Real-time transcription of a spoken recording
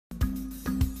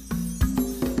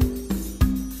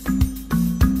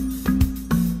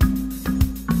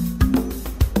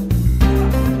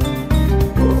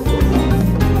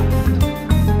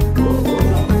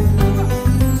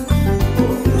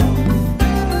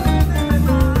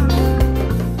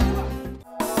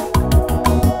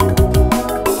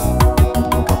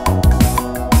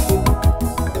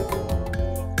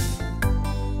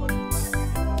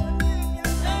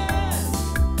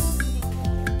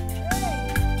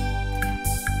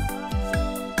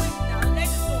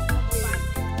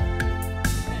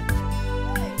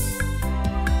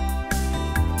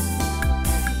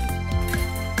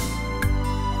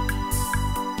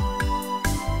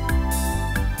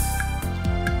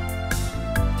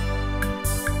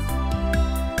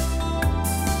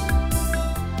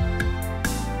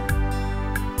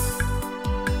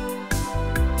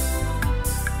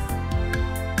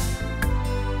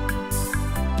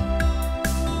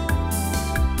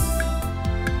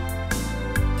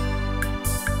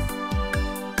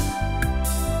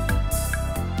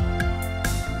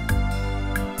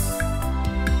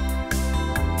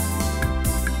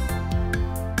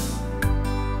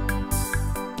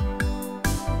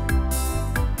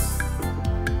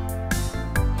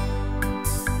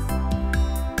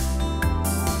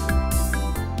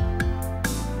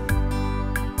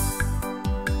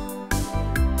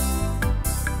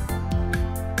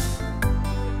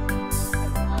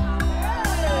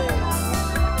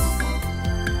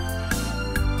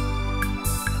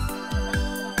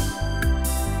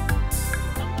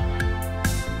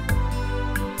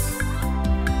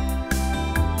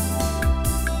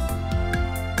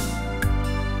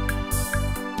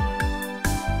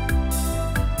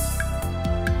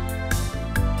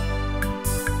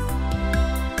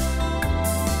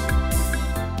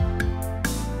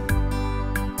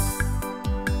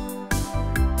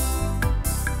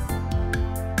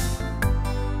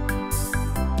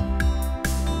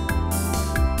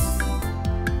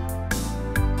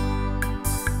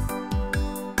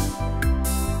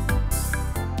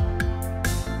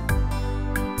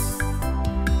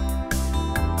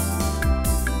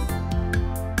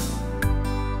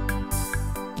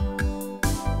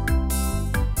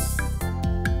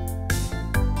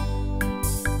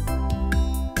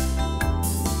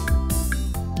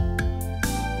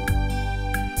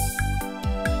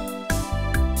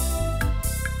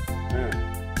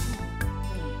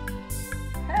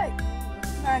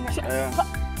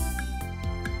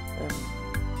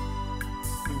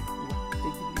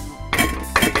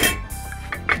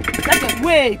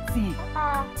Wait,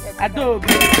 Adobe.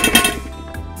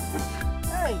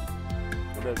 Hey.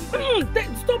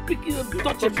 Stop picking up.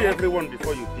 Touch everyone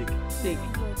before you pick. Take.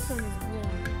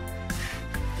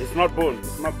 It's not bone.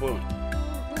 It's not bone.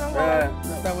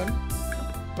 That one.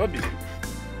 Obi.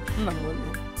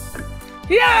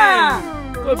 Yeah.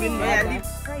 Obi,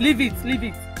 leave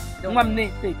it. Mom,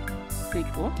 take.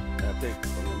 Oh. Yeah, take.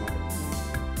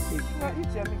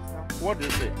 Eat your meat now. What do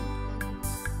you say?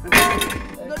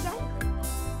 No,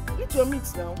 eat your meat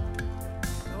now.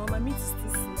 Oh, my meat is too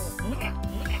small. My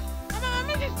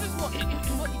meat is too small.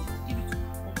 Give it.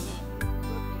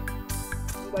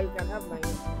 But you can have my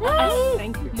own.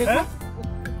 Thank you.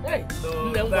 Hey,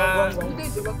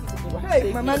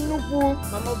 hey, Mama Nupu.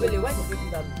 Mama Bele, why did you do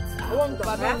that? I want to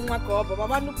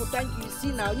Mama Nupu, thank you.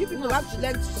 See now, you people have to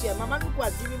learn to share. Mama Nupu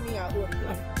has given me her own.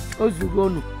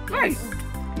 Ozugonu. Hey.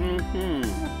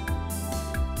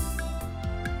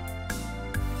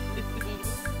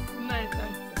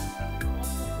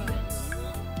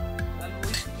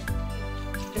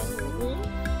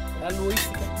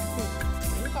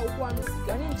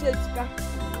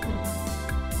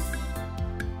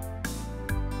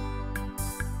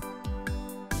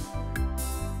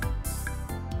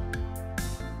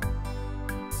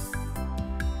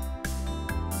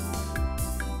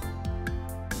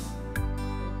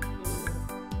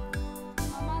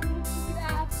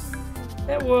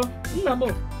 Hello, Namo.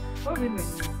 How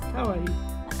are you?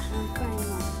 I'm fine,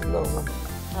 ma. Hello.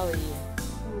 How are you?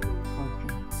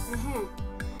 Okay.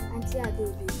 Auntie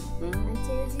Adobe.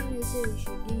 Auntie Ezine said you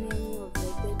should give me any of the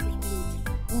dirty clothes.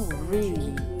 Oh,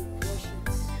 really? Wash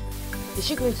it. Is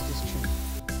she going to the street?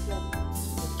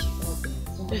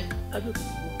 I don't know.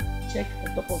 Check the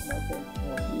top of my bed.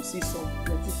 You see some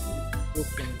plenty food.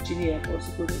 Okay. Chili and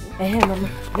also. Mama.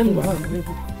 Let me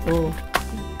go. Oh.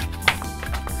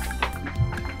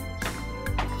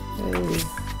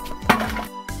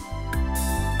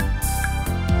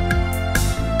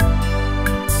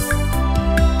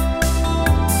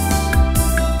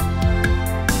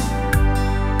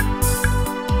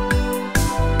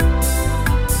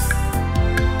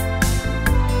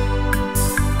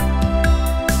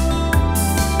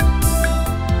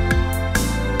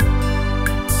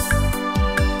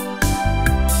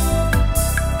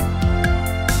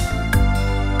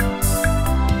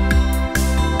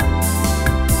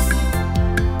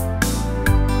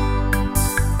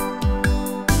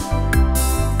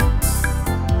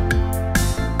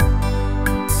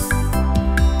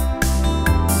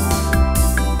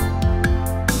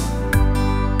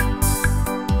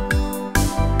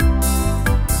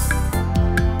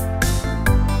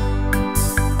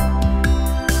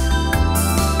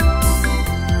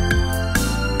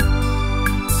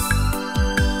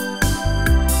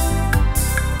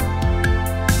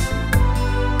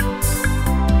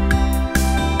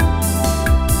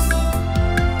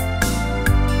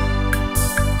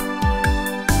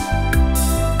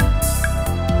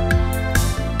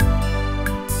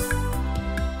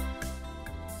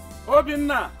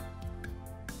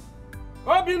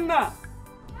 Obinna!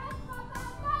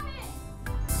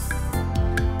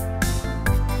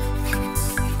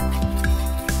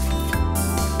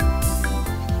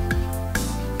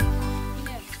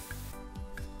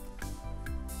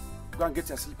 Go and get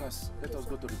your slippers. Let us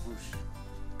go to the bush.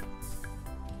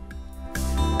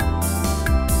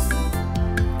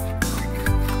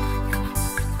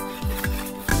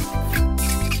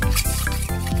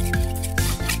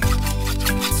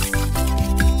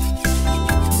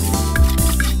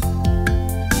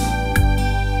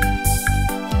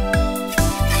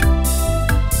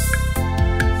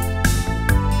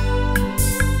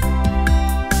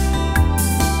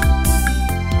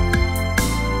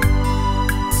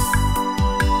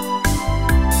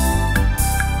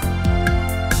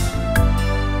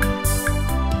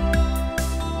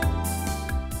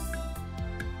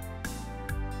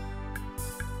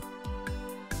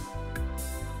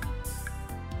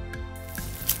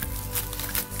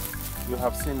 You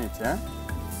have seen it, eh?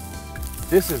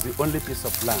 This is the only piece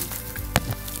of land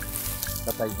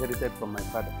that I inherited from my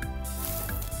father.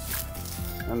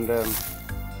 And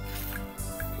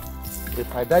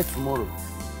if I die tomorrow,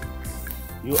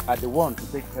 you are the one to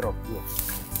take care of you.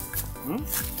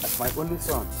 As my only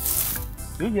son.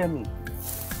 Do you hear me?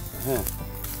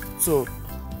 So,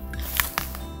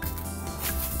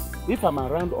 if I'm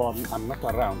around or I'm not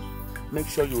around, make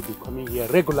sure you'll be coming here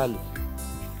regularly.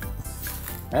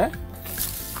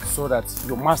 So that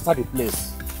you master the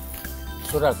place,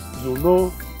 so that you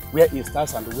know where it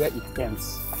starts and where it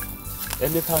ends.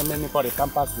 Anytime anybody can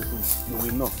pass with you, you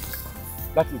will know.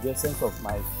 That is the essence of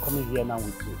my coming here now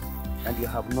with you. And you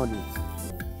have known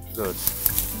it. Good.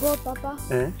 But Papa,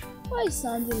 why are you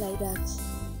sounding like that?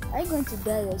 Are you going to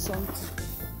die or something?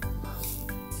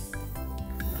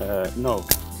 No.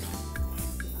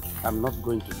 I'm not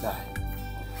going to die.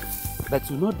 But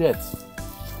you know death.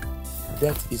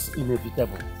 Death is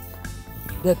inevitable.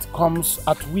 Death comes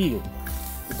at will.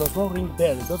 It does not ring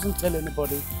bell. It doesn't tell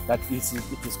anybody that it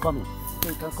is coming.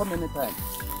 It can come anytime.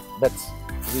 But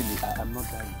really, I am not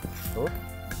dying. Oh?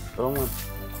 Wrong one.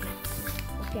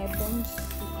 Okay, I promise to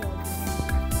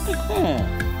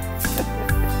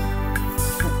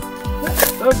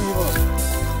Love you.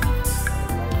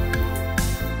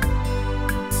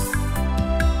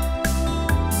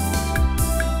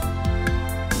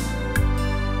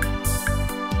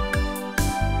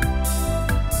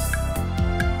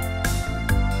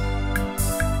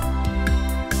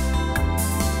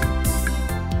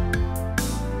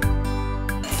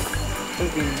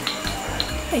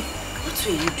 Hey, what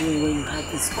were you doing when you had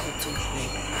this cut off leg?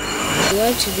 I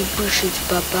went to the bush with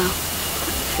Papa.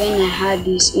 When I had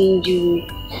this injury,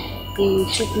 he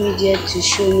took me there to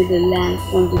show me the land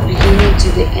from the beginning to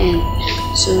the end,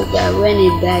 so that when he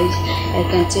dies, I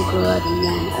can take over the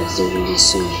land as the really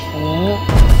son.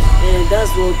 Yeah,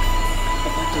 that's what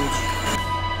Papa told you.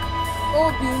 Oh,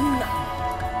 Bina,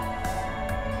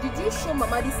 did you show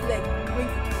Mama this leg when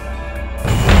you came?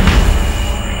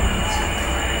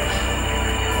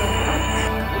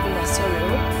 Sorry,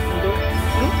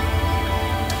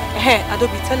 Hey,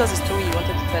 Adobe, tell us the story you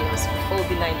wanted to tell us before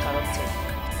Obina interrupted.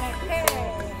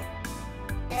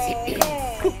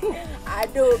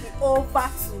 Adobe, over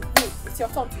to you. It's your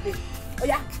turn today. Oh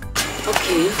yeah.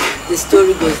 Okay, the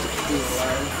story goes like this.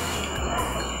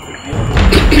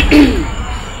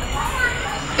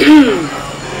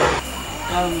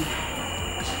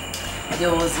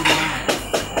 There was a man.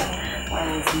 I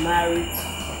was married.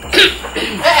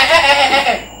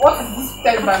 What is this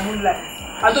tell by moonlight?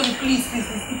 Adobe, please,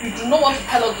 if you do not want to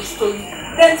tell us the story,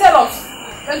 then tell us.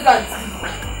 Let's go and see.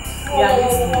 Yeah,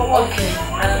 okay.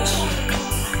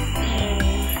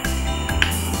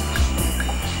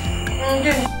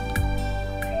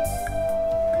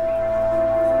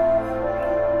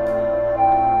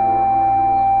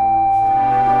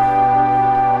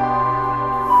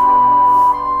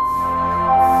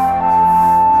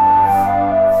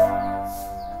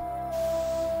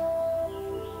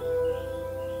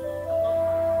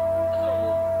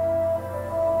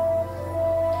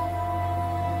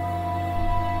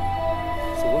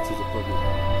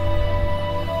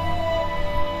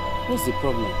 What's the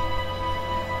problem?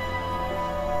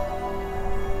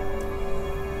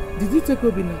 Did you take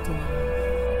Obina to my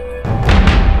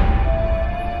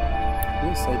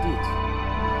Yes, I did.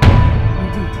 You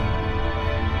did?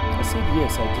 I said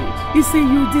yes, I did. You say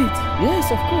you did? Yes,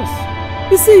 of course.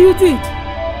 You say you did?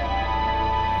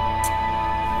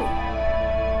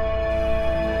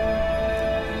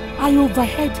 I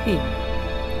overheard him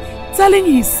telling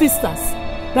his sisters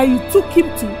that you took him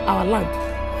to our land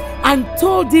and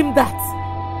told him that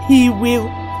he will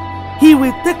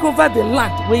take over the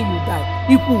land when you die.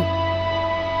 Iku.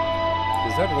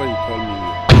 Is that why you call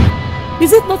me?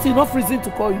 Is it not enough reason to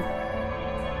call you?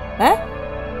 Eh?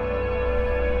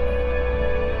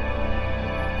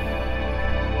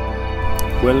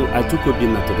 Well, I took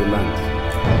Obina to the land.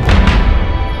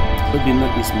 Obina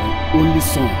is my only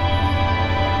son.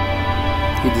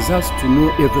 He deserves to know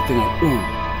everything I own.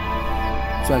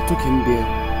 So I took him there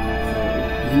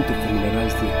for him to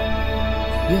familiarize there.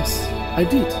 Yes, I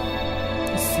did.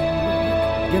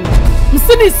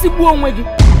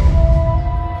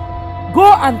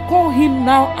 Go and call him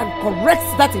now and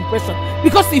correct that impression,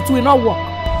 because it will not work.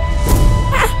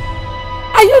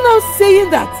 Are you now saying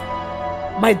that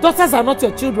my daughters are not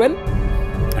your children?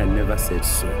 I never said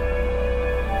so.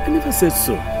 I never said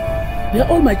so. They are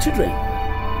all my children.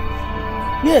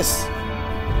 Yes.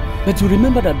 But you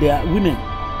remember that they are women.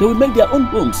 They will make their own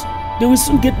homes. They will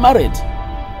soon get married.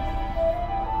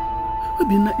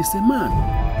 Obina is a man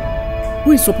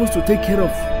who is supposed to take care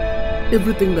of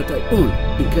everything that I own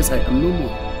in case I am no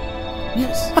more.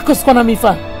 Yes. Don't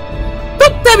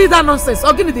tell me that nonsense.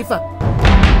 What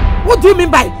do you mean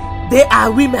by they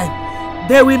are women?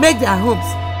 They will make their homes.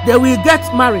 They will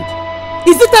get married.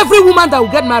 Is it every woman that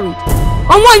will get married?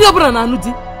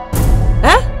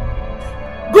 Eh?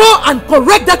 Go and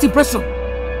correct that impression.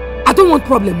 I don't want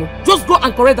problem. Just go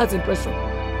and correct that impression.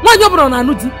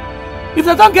 If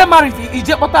they don't get married, it's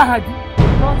just what I had.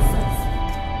 Nonsense.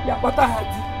 Yeah, what I had.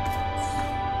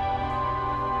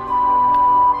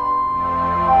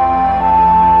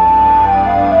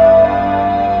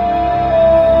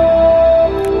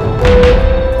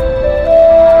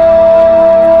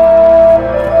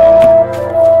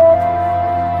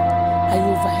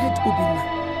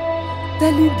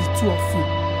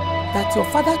 that your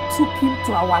father took him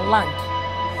to our land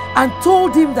and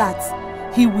told him that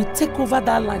he will take over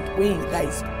that land when he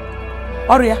dies.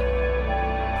 Oria?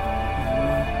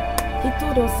 He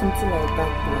told us something like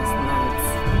that last night.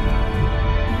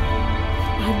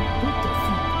 And both of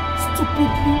you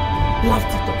stupidly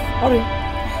laughed it off. Oria?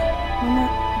 Mama,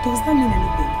 does that mean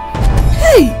anything?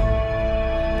 Hey!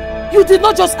 You did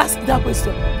not just ask that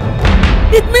question.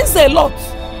 It means a lot.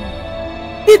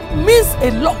 It means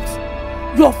a lot.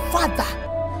 Your father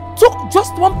took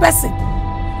just one person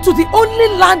to the only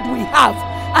land we have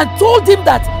and told him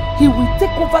that he will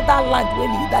take over that land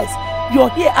when he dies. You're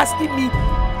here asking me,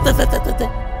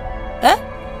 eh?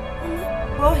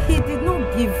 Well, he did not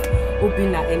give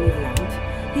Obina any land.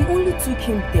 He only took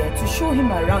him there to show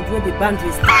him around where the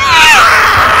boundaries are.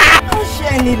 Don't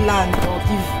share any land or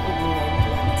give Obina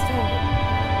any land.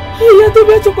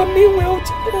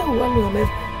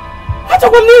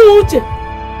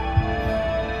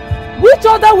 Which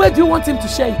other way do you want him to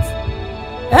share it?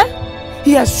 Eh?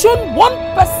 He has shown one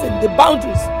person the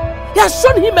boundaries. He has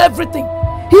shown him everything.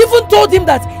 He even told him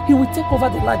that he will take over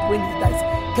the land when he dies.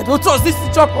 This is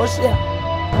chalk or share.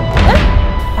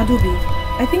 Eh? Adobe,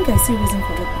 I think I see reason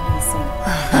for what Mama is saying.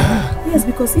 Yes,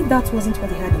 because if that wasn't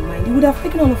what he had in mind, he would have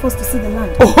taken all of us to see the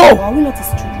land. Oh! Or are we not his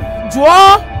children?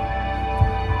 Joa!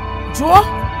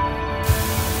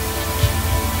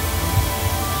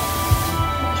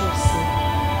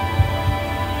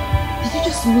 Did you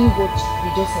just mean what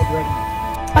you just said right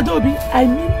now? Adobe, I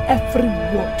mean every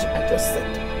word I just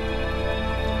said.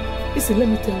 Listen, let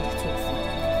me tell you the truth.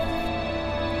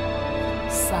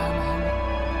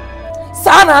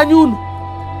 Sana anyunu.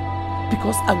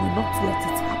 Because I will not let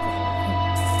it happen.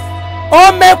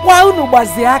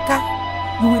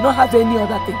 You will not have any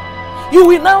other thing. You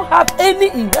will now have any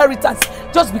inheritance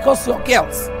just because you're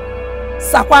girls.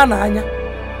 Sakwana anya.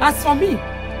 As for me,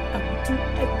 I will do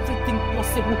everything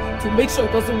possible to make sure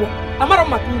it doesn't work. Amara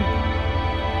Makuni.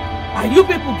 Are you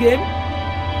people game?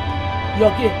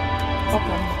 You're game.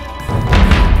 Okay.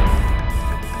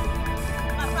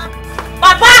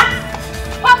 Papa!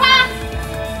 Papa!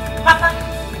 Papa!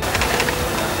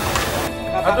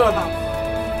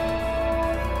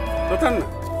 Dotana,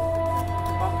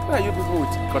 why are you people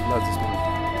with cutlass this morning?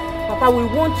 Papa, we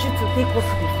want you to take us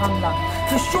to the farmland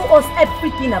to show us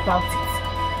everything about it.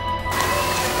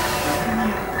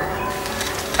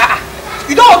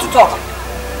 You don't want to talk.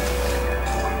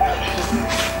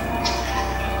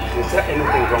 Is there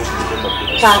anything wrong with the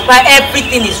doctor? Papa,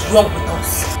 everything is wrong with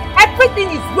us. Everything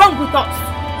is wrong with us.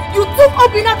 You took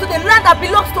Obina to the land that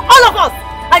belongs to all of us,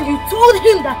 and you told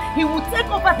him that he would take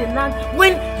over the land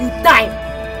when you die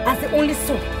as the only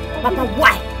son. Papa,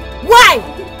 why? Why?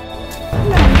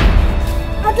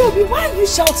 Adobe, why are you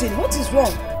shouting? What is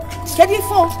wrong?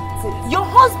 Your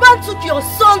husband took your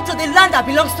son to the land that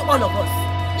belongs to all of us.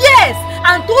 Yes,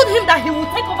 and told him that he will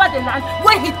take over the land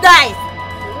when he dies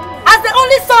as the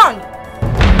only son.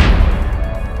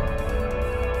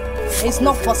 It's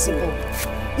not possible.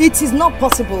 It is not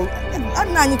possible.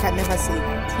 Nani can never say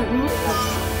that.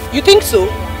 You think so?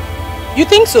 You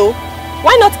think so?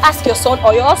 Why not ask your son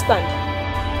or your husband?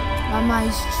 Mama,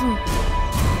 it's true.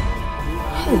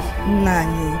 Hey,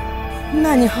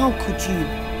 Nani, how could you?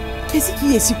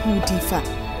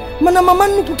 Mama,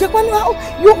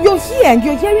 you're here and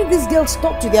you're hearing these girls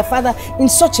talk to their father in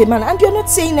such a manner and you're not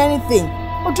saying anything.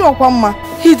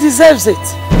 He deserves it.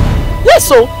 Yes,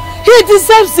 so he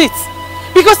deserves it.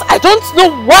 Because I don't know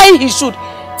why he should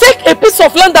take a piece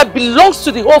of land that belongs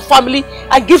to the whole family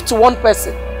and give to one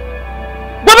person.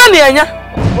 Whatever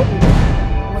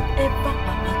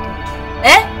Papa told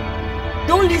you,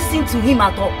 don't listen to him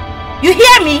at all. You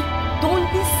hear me? Don't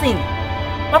listen.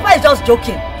 Papa is just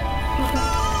joking.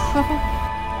 Papa,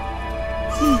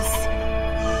 please.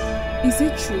 Is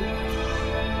it true?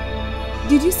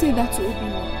 Did you say that to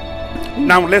Obina?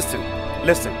 Now listen.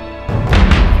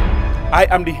 I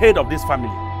am the head of this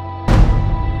family.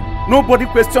 Nobody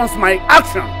questions my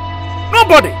action.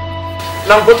 Nobody.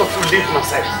 Now both of you leave my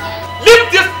side. Leave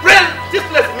this place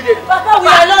immediately. Papa, we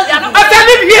are not leaving. I can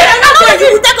live here. We are not going.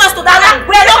 You take us to that land.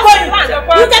 We are not going.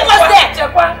 You take us there.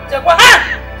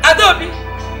 Adobe,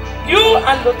 you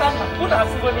and Lotana,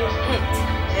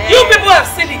 you people have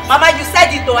seen it. Mama, you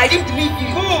said it though. I didn't believe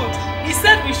you. Good. He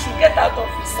said we should get out of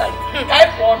his sight.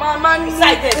 Mama,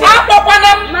 excited.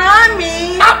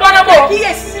 Mommy.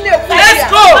 Let's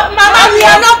go. Mama, we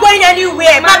are not going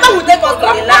anywhere. Mama will take us to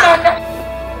the land.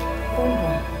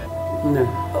 No.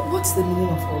 But what's the meaning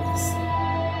of all this?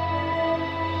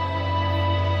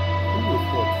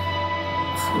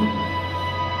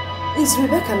 Is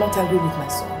Rebecca not angry with my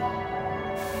son?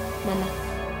 Mama,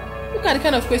 look at the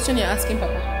kind of question you're asking,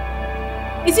 Papa.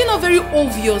 Is it not very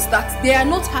obvious that they are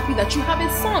not happy that you have a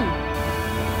son?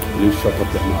 Will you shut up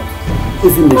your mouth?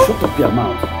 Isn't they shut up your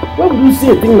mouth? Why would you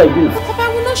say a thing like this? But Papa, I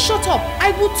will not shut up.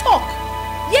 I will talk.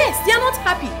 Yes, they are not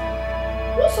happy.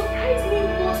 What surprised me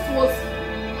most was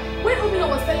when Obina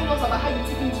was telling us about how you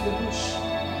took him to the bush.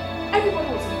 Everybody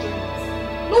was enjoying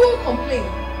it. No one complained.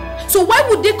 So why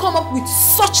would they come up with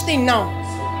such thing now?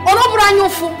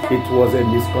 It was a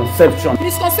misconception.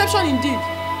 Misconception indeed.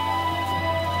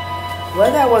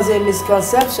 Whether it was a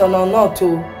misconception or not,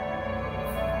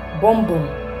 Bombom,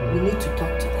 we need to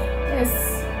talk to them. Yes.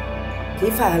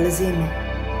 If I listen,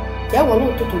 I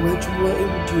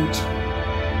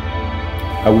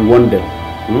will warn them.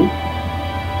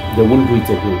 They won't do it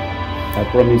again. I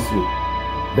promise you.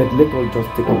 But let us just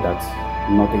take it that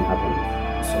nothing happened.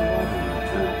 So what do you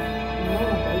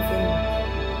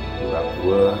do?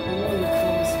 Well,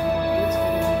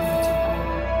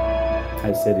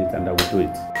 I said it and I will do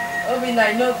it. Obin,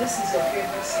 I know this is your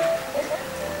favorite scene.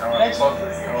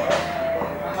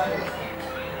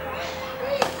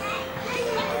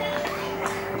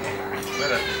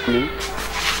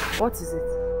 What is it?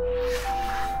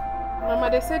 Mama,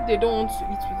 they said they don't want to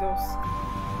eat with us.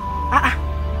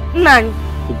 Nani?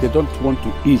 If they don't want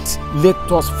to eat, let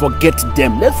us forget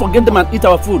them. Let's forget them and eat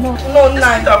our food. No,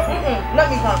 Nani. Let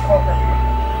me go and call them.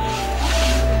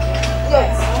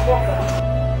 Yes, I'll call them.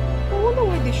 I wonder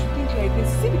why they should think like this.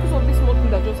 See, because of this small thing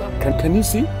that just happened. Can you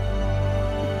see?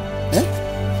 Eh?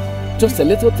 Just a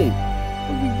little thing.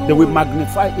 They will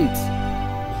magnify it.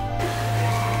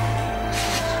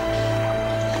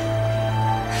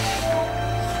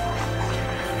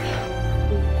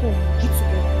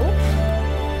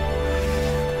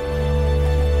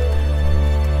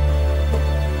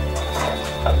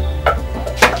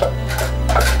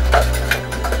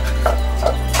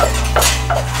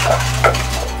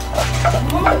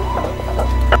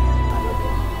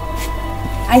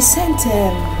 I sent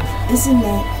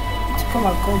Ini to come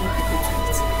and call you people to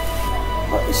eat.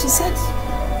 But she said,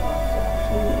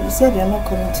 you said you're not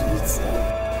coming to eat.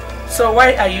 So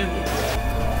why are you here?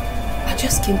 I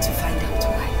just came to find out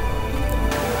why.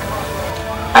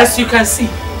 As you can see,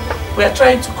 we are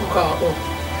trying to cook our own.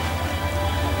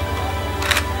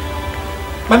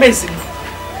 Mama is in.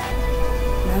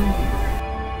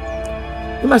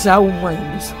 You must have one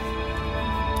in this.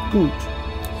 Good.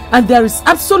 And there is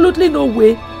absolutely no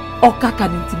way Oka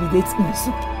can intimidate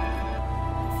Inisu.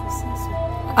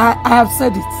 I have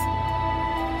said it.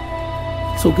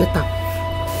 So get up.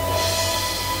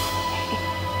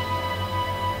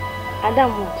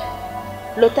 Adam,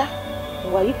 Lota,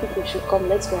 why you people should come,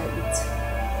 let's go and eat.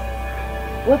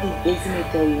 What did Ezine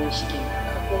tell you when she came?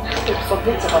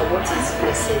 Forget about what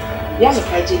Ezine said.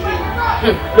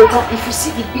 Lota, if you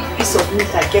see the big piece of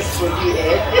meat I get for you,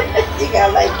 you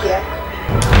can like it.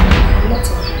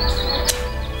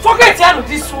 Forget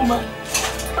this woman.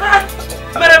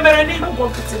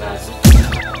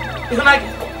 You like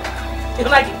it? You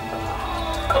like it?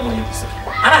 Come on, you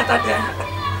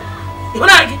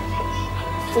like it?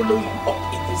 Follow you up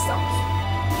in this house.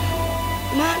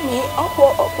 Mommy,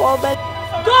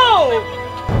 Go!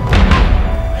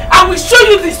 I will show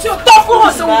you this. Your tough woman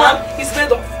is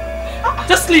made of.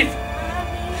 Just leave.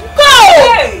 Go!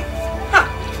 Hey!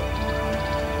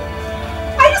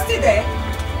 Are you still there?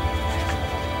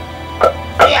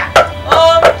 Yeah.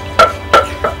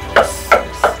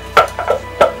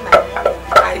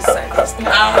 I said this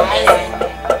now.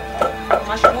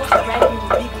 she wants to write me with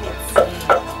big lips.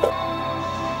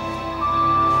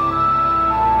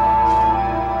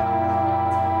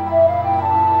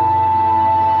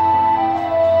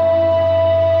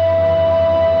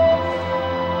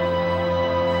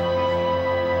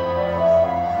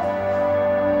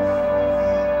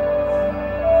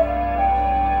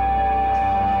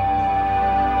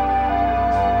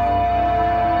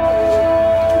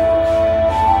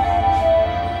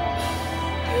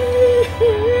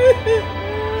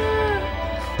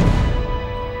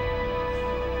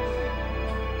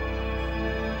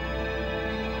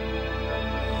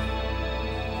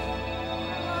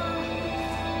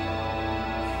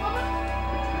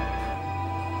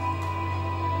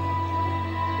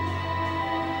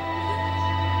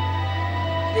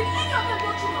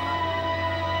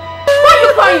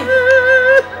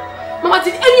 Mama,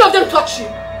 did any of them touch you?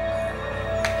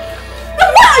 Then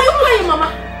why are you crying, Mama?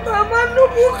 Mama, no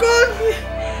bukogi.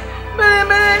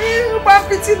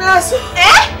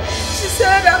 Eh? She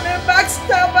said I'm a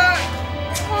backstabber.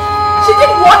 She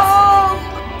did what?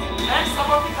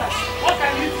 What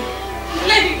can you do?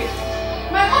 Lady,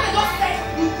 my mother just said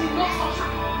you did not touch her.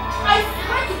 I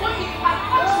swear to God, if you had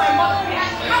touched my mother,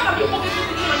 how can you forget to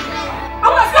do it? I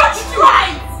was not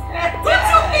right! Did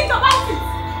you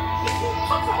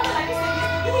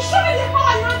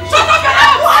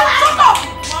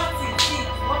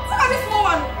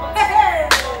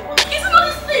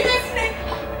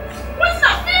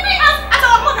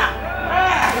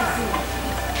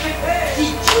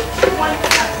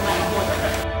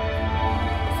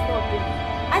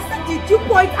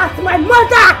point at my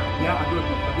mother!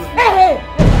 Hey!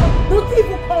 Don't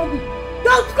even call me!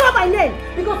 Don't call my name!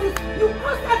 Because you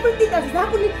caused everything that is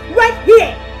happening right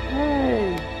here!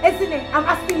 Hey! Esine, I'm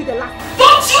asking you the last time.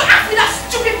 Don't you ask me that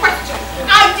stupid question!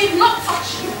 I did not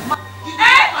touch you! You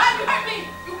heard me!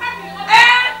 You heard me!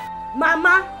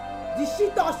 Mama, did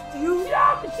she touch you?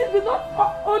 Yeah, she did not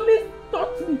only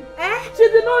touch me. She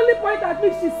did not only point at me,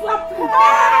 she slapped me.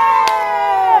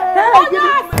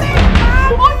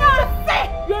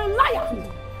 You're a liar.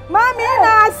 Mommy,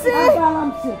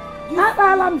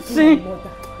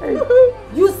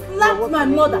 you slapped my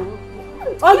mother.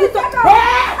 Oh, you thought?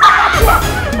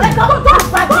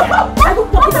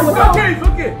 It's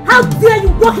okay. How dare you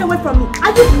walk away from me?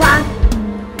 Are you mad?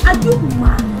 Are you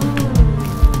mad?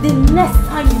 The next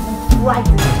time you will try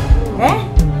this,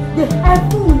 the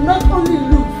heaven will not only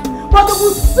lose, but it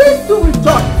will cease to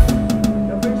rejoice.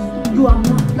 You are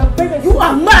mad. You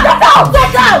are mad. Get out!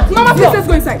 Get out! Mama, please, let's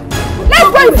go inside. Let's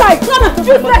go inside.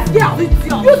 Useless girl.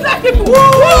 Useless people.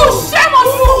 Shame on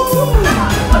you!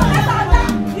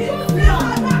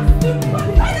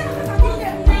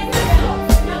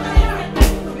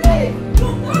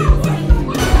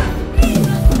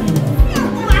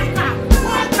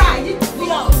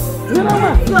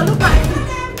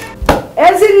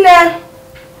 Ezinne!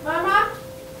 Mama?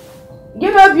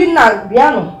 Give up your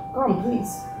piano. Come,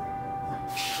 please.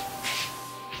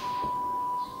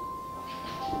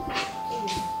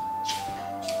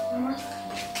 Mama?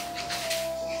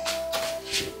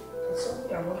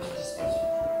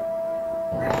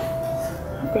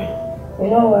 Okay. You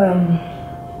know,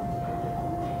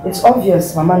 it's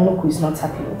obvious Mama Nuku is not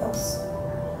happy with us.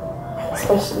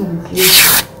 Especially with you.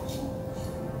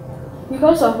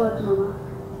 Because of what, Mama?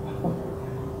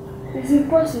 It's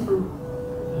impossible.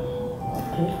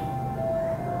 Okay.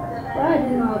 Why are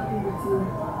they not happy with me?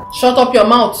 Shut up your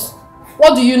mouth.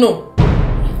 What do you know?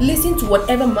 Listen to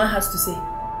whatever Mama has to say.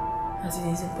 As it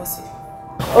is impossible.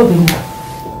 Obinna,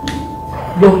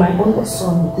 you're my only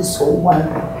son in this whole world.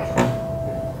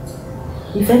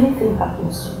 If anything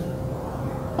happens to you,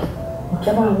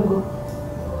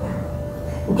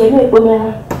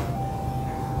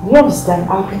 you understand,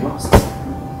 I'll be lost.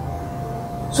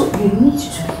 So you need to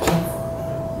be careful.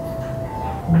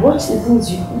 Watch the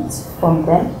things you eat from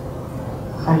them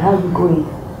and how you go in.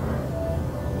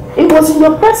 It was in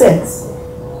your presence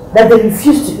that they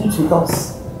refused to eat with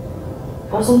us.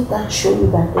 Doesn't that show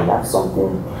you that they have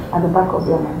something at the back of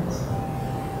their minds?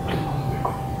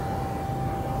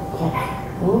 Okay.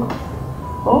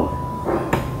 Oh?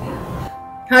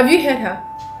 Have you heard her?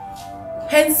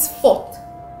 Henceforth,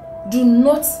 do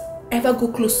not ever go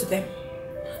close to them.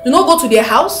 Do not go to their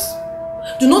house.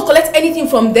 Do not collect anything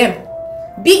from them.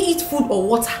 Be it food or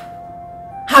water.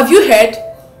 Have you heard?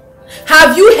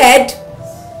 Have you heard?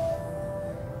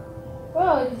 Why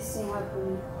are these things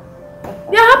happening?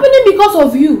 They are happening because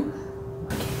of you.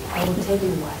 I will tell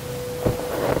you why.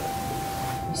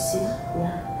 You see, they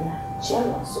are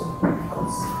jealous of you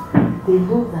because they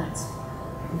know that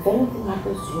if anything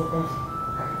happens to your daddy,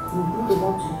 you'll be the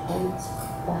one to inherit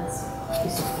that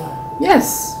piece of land. Yes.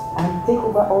 And take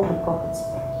over all the property.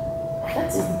 That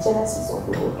is the genesis of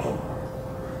the whole thing.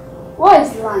 What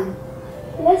is land?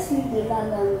 Let's leave the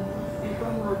land and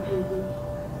become happy again.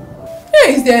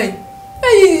 Hey, is there?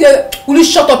 Will you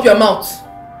shut up your mouth?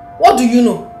 What do you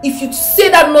know? If you say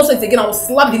that nonsense again, I will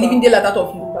slap the living daylight out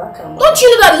of you. Don't you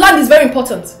know that land is very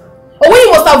important? Or when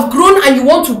you must have grown and you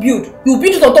want to build, you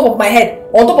build it on top of my head,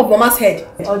 or on top of Mama's head.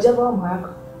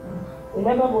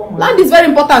 Land is very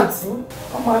important. You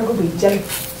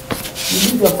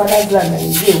leave your father's land and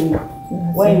you go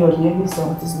when you're the youngest son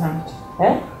of this land.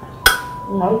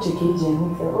 Now check it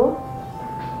and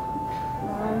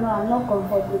No, I'm not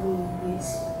comfortable with this.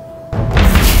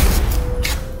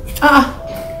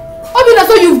 Obina,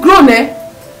 so you've grown, eh?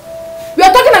 We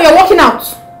are talking and you're walking out.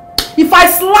 If I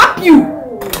slap you,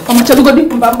 Mama Chalugodi.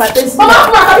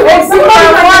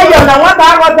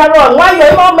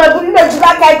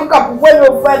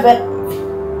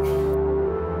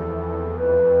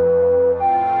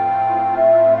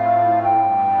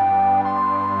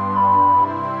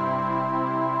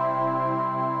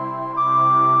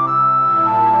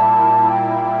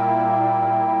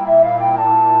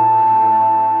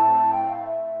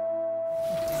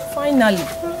 Finally.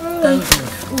 Thank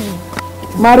you.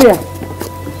 Maria,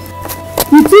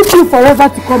 it took you forever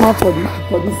to come out for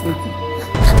this meeting.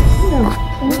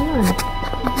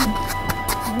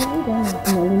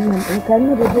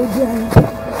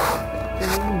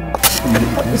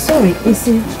 Sorry, is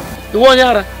it? The one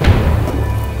Yara.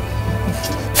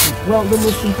 Well, the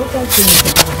most important thing is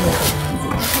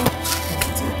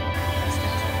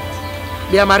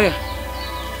Dear Maria,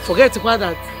 forget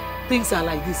that things are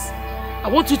like this. I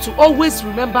want you to always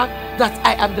remember that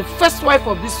I am the first wife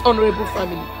of this honorable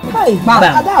family. Hey,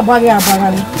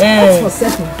 that's for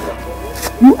certain.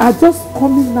 You are just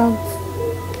coming now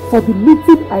for the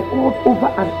meeting I called over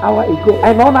an hour ago.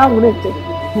 I know now I'm going to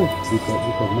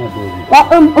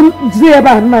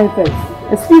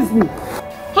excuse me.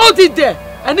 Hold it there.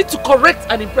 I need to correct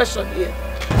an impression here.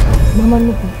 Mama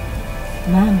Nuku,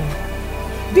 Nana,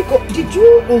 Dikeh, did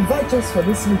you invite us for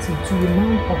this meeting to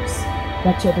remind us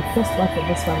that you're the first wife of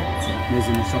this family?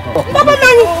 Mama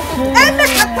Nani, I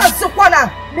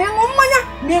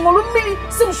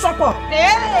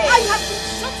have been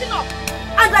shutting up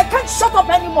and I can't shut up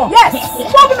anymore. Yes.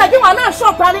 I'm not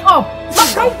shutting up.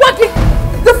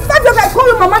 The fact that I call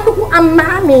you Mama Nuku and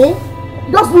Mami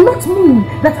does not mean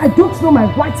that I don't know my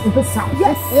rights in this house.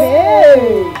 Yes.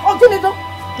 Hey.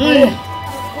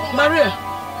 Maria,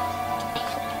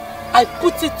 I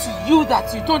put it to you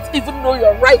that you don't even know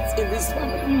your rights in this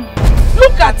family.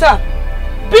 Look at her,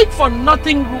 big for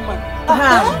nothing woman.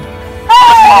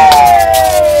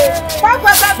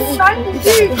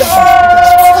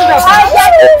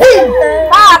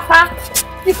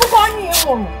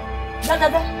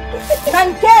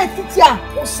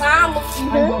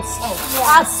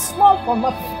 Small for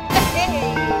nothing.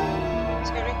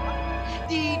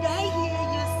 Did I hear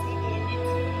you singing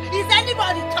it? Is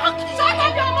anybody talking? Shut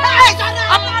up, your mouth! Hey, shut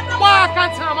up! I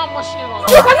can't tell my machine.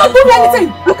 You cannot do me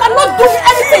anything! You cannot do me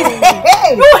anything!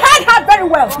 You heard her very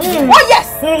well. Oh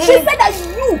yes! She said that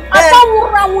you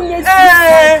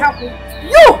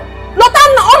you!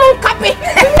 Lotana Onunkapi!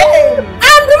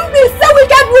 And be so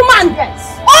wicked woman!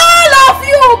 Yes! All of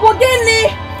you,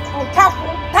 Bodini!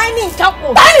 Tiny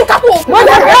couple! Tiny couple!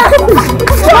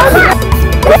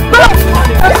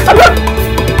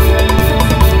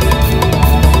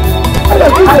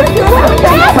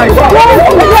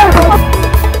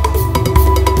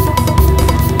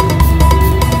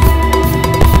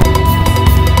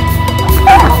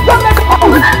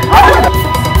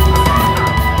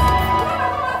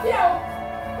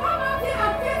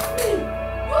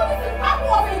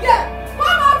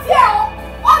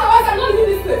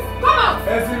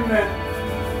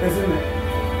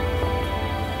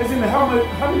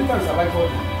 How many times have I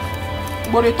called you?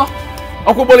 Boleto.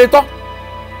 Uncle Boleto?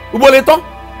 Uboleto?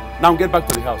 Now get back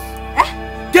to the house. Eh?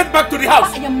 Get back to the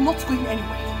house! I am not going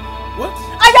anywhere. What?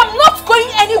 I am not going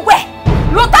anywhere!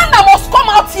 Lotanda must come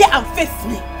out here and face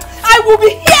me. I will be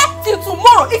here till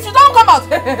tomorrow if you don't come out.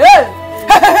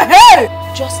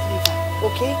 Just leave her,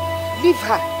 okay? Leave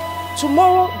her.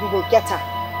 Tomorrow we will get her.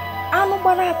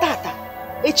 Anambra tata.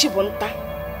 Echibunta.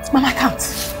 Mama, I can't.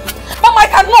 Mama, I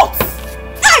cannot.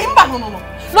 No.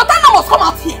 Lotanda must come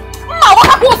out here.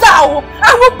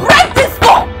 I will break this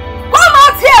door. Come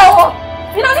out here.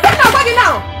 You know,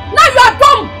 now. Now you are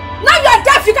dumb. Now you are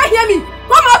deaf. You can't hear me.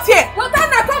 Come out here.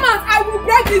 Lotanda, come out. I will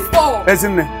break this door.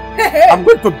 Listen, I'm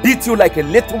going to beat you like a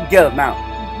little girl now.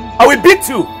 I will beat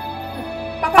you.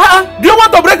 Papa, do you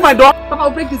want to break my door? Papa, I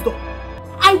will break this door.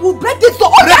 I will break this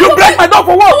door. You break my door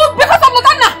for what? Because of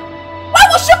Lotanda. Why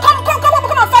would she come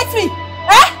and fight me?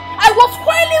 I was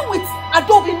quarreling with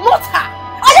Adobe, not her.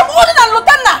 I am older than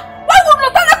Lotanda. Why would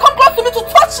Lotanda come close to me to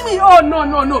touch me? Oh, no.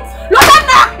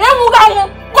 Lotanda,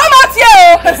 come out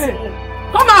here.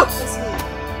 Come out.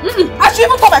 I should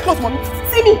even turn my clothes, mommy.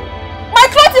 See me. My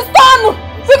clothes is torn.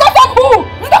 Because of who?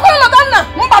 Lotanda.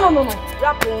 No.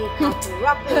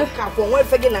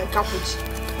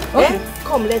 Okay.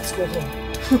 Come, let's go home.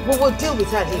 We will deal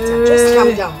with her later. Just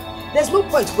calm down. There's no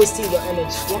point wasting your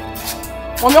energy, yeah?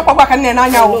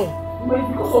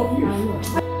 Because of you.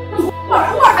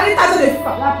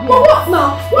 What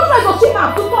now? What am I going to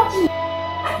have to touch you?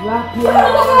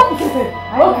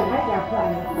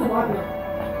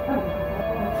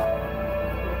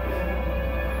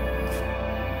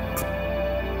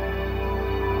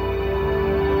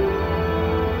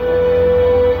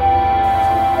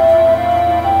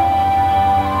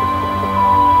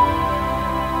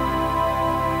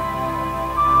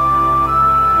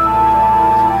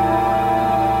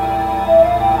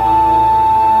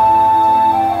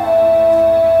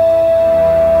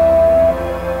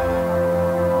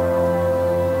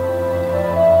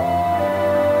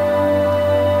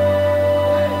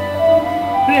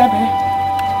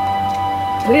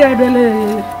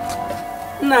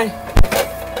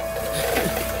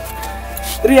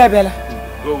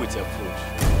 Go with your food.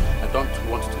 I don't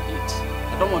want to eat.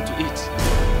 I don't want to eat.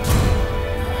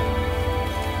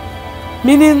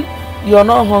 Meaning you're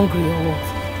not hungry or what?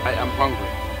 I am hungry.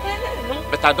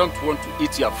 But I don't want to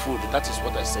eat your food. That is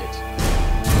what I said.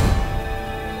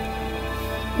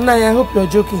 Nai, I hope you're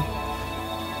joking.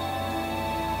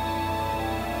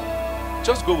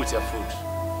 Just go with your food.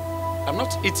 I'm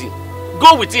not eating.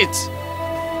 Go with it.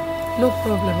 No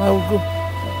problem, I will go.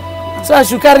 So I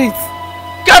should carry it?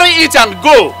 Carry it and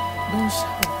go. Don't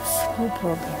shout. No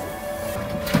problem.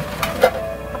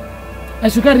 I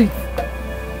should carry it.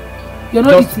 You're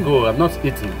not Just eating? go, I'm not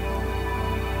eating.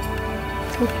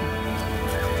 Okay.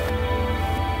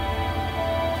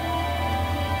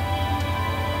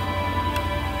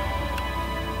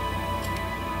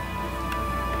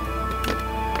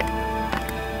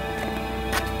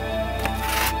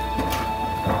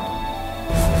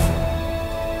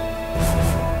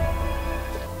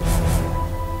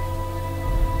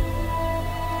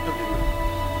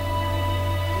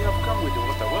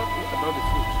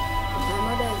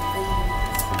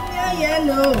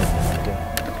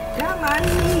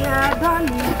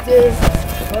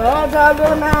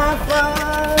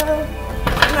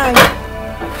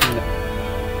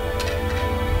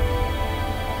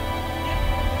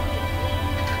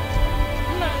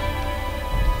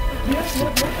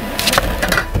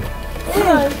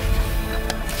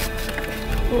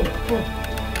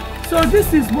 So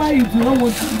this is why you do not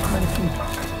want to eat my food?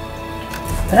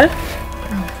 Eh?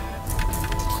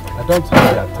 I don't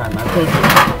have that time, I told you.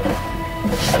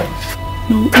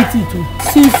 You eat it too.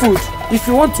 Seafood. If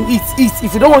you want to eat, eat.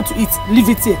 If you don't want to eat, leave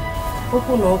it here.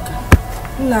 Open okay.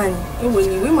 Nine.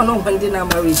 When you women don't bend in our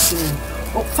marriage.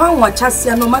 Found what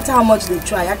chassis, no matter how much they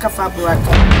try. I can't fabric.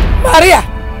 Maria!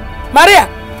 Maria!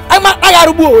 I'm a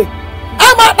Nagarubu.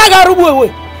 I'm a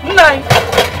Nagarubu. Nine.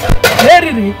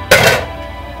 Very.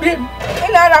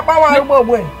 In our power,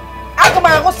 boy. I come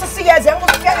out to see as I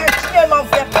was getting of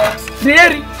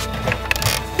Very.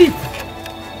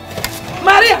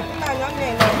 Maria!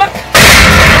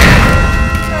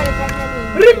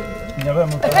 Rim!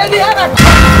 Any other?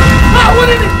 What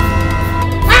is it?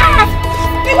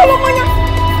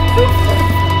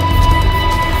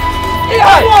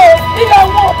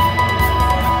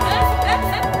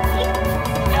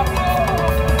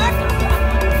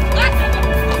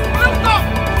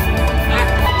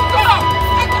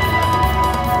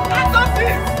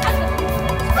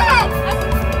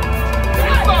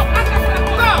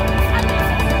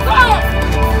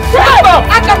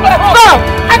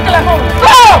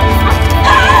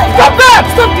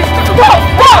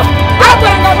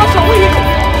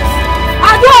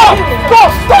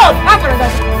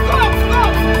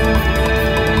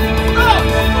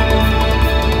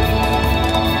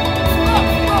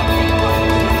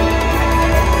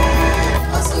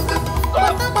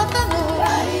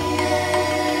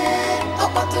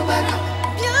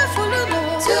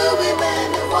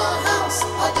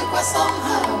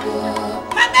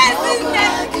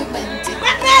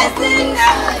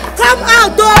 Come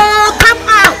out, dog! Come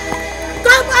out!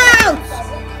 Come out!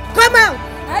 Come out!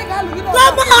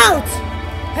 Come out!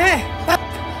 Hey,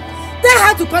 tell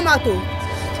her to come out, oh!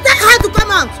 Tell her to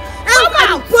come out! Come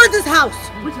out! Burn this house!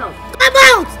 Which house? Come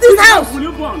out! This house! Will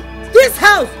you burn? This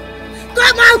house!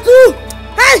 Come out too!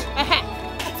 Hey!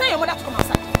 Tell your mother to come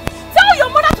outside. Tell your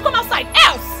mother to come outside.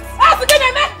 Else! Else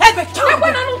again, man! Hey, the child!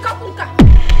 What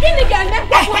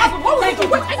will you do?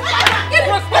 What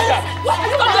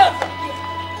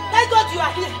Thank God you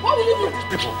are here. What will you do?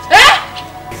 Eh?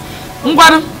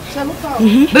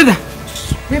 Rita.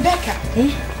 Rebecca,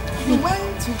 you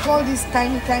went to call these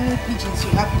tiny pigeons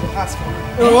you have to ask for.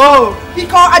 Oh. He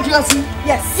called Adiosi.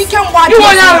 Yes. He can watch. You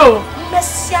want to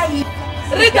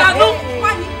Rita, no.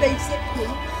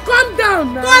 Calm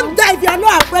down now. Calm down if you are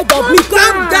not afraid of me.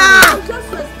 Calm down.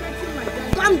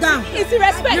 Calm down. It's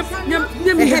respect.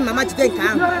 Hey, Mama, today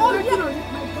calm.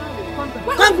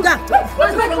 Calm down. You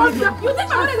think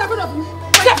my mother is afraid of you?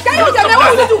 Can you what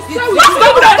will you do?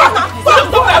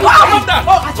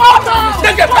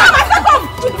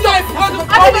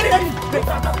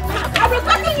 I'm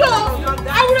respecting you.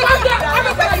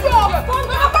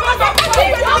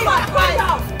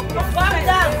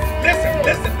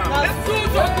 Listen now.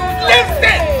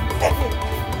 Listen.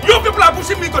 You people are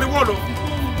pushing me to the wall.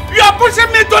 You are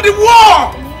pushing me to the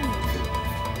wall.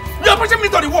 You are pushing me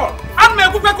to the wall.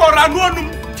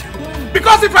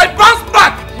 Because if I bounce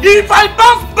back, it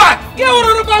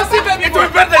will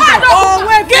be better. Oh,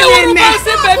 wait,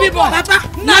 baby boy. Papa,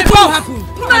 nothing will happen.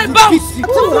 Nothing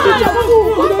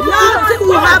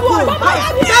will happen.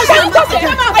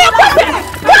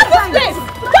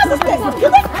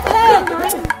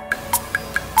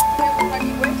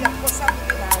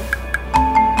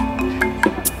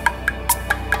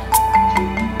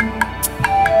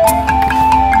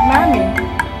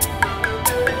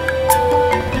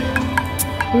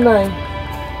 Nine.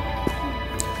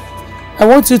 I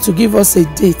want you to give us a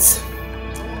date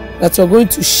that you're going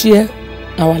to share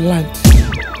our land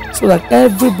so that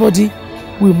everybody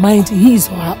will mind his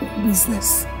or her own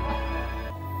business.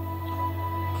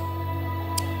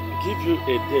 Give you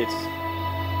a date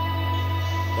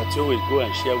that you will go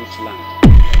and share which land?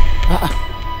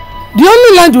 The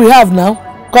only land we have now,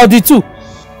 called the two.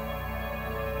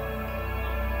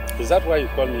 Is that why you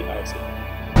call me Isaac?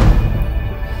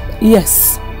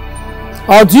 Yes.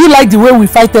 Or do you like the way we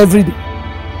fight every day?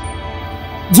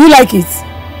 Do you like it?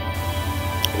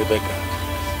 Rebecca,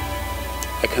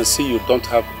 I can see you don't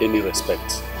have any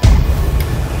respect.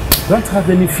 Don't have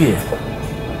any fear.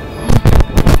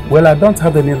 Well, I don't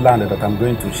have any land that I'm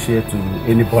going to share to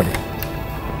anybody.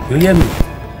 You hear me?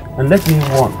 And let me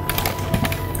warn.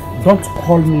 Don't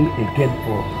call me again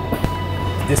for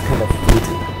this kind of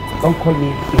meeting. Don't call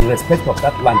me in respect of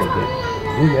that land again.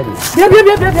 You hear me?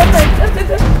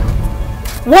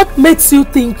 What makes you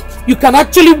think you can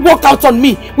actually walk out on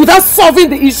me without solving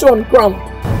the issue on ground?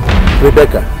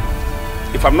 Rebecca,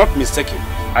 if I'm not mistaken,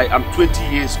 I am 20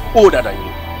 years older than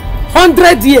you.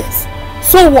 100 years.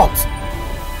 So what?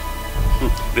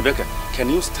 Rebecca, can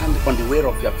you stand on the way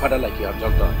of your father like you have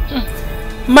just done?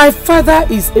 My father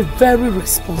is a very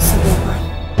responsible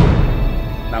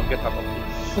man. Now get out of here.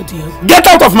 Oh dear. Get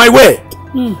out of my way!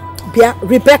 Bia,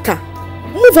 Rebecca,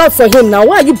 move out for him now.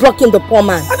 Why are you blocking the poor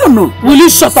man? I don't know. Will you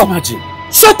shut up? Imagine.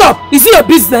 Shut up! Is it your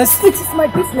business? It is my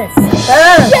business.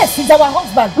 Yes, he's our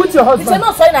husband. Who's your husband? He's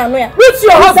not saying I'm here. Who's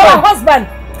your husband? He's our husband.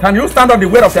 Can you stand on the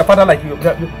way of your father like you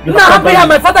Nah,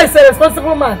 my father is a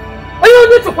responsible man. Oh, you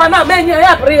need to find out, man. I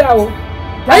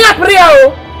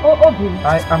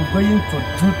am going to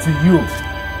do to you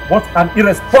what an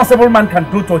irresponsible man can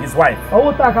do to his wife. Do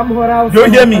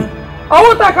you hear me?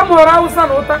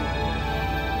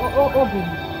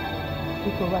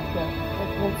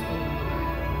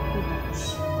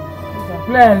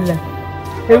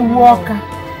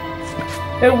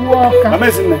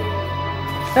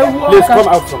 Please come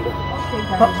out from there.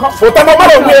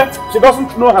 She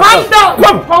doesn't know herself. Come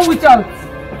down! Come with us.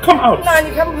 Come out. No,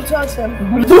 you can't be trusting.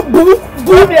 Don't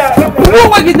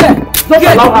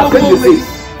allow her to say.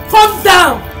 Come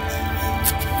down.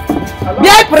 Be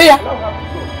prayer.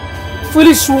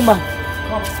 Foolish woman.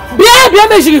 Be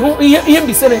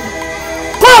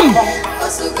come.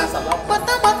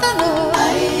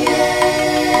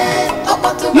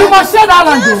 You must share that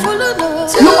land.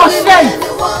 You must share it.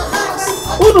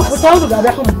 Who do put on the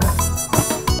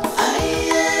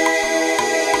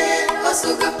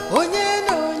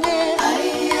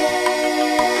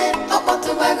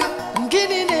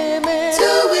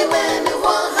Two women in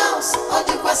one house,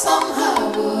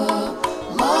 somehow,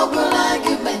 mobile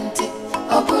argument,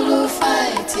 obulu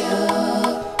fight,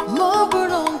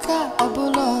 mobulonka,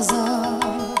 obuloza,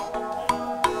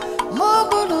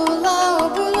 mobulula,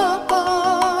 obulopa,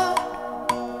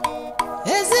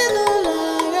 ezinula,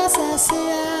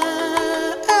 rasasia,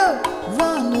 oh,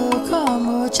 Vanu,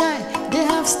 come, chai, they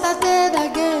have started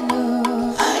again,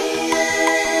 aye,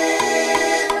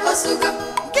 Osuga.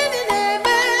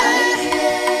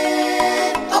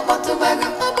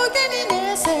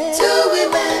 Two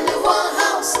women in one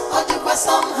house,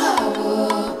 somehow,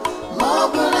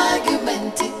 mobile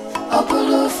argument,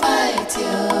 obulu fight,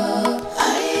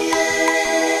 aye,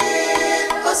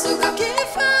 Osuga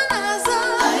Kifanaza,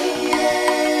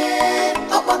 aye,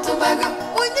 Obotubaga,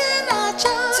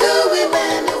 Unyenacha. Two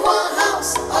women in one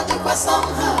house,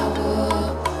 somehow,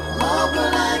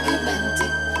 mobile argument,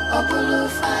 obulu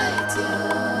fight,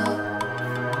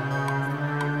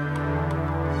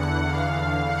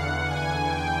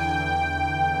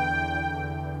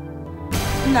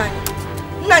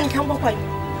 Nani can walk by.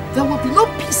 There will be no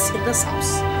peace in this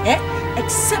house,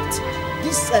 except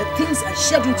these things are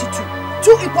shared into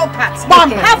two equal parts.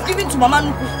 Mom, half given to Mama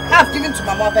Nuku, half given to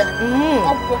Mama Belly.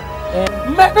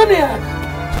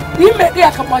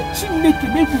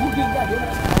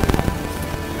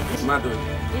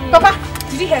 Papa,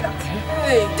 did you hear that?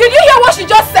 Hey. Did you hear what she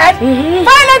just said?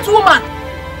 Violent woman.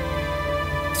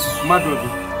 Madodi,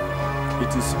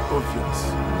 it is obvious.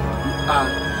 You are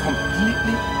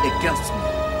completely against me.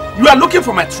 You are looking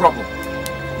for my trouble.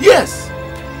 Yes.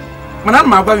 Manan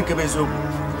magwa nkebezo.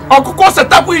 Okuko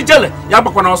setapu ijele ya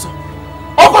bakwana oso.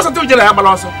 Okuko setapu ijele ya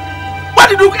bala oso. Why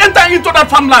did you enter into that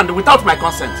farmland without my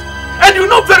consent? And you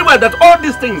know very well that all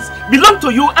these things belong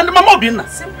to you and Mama Obinna.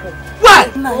 Simple. Why?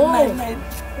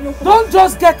 Don't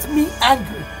just get me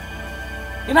angry.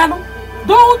 Inano,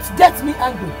 don't get me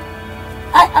angry.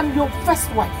 I am your first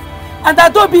wife. And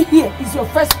Adobe here is your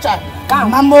first child.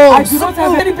 Mama, I do not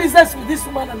have any business with this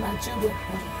woman and my children.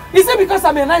 Is it because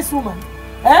I'm a nice woman?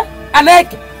 An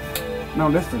egg? Now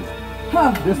listen.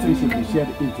 This thing should be shared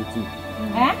into two.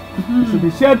 It should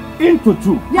be shared into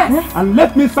two. Yes. And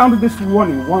let me sound this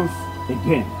warning once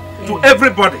again. to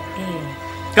everybody.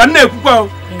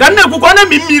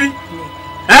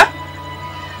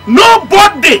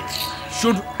 Nobody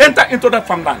should enter into that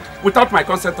farmland without my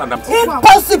consent and approval.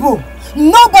 Impossible!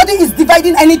 Nobody is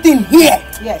dividing anything here.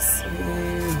 Yes.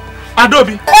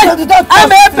 Adobe.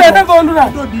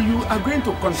 Adobe, you are going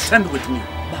to contend with me.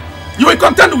 You will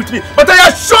contend with me, but I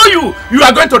assure you, you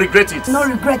are going to regret it. No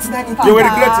regrets anything. You will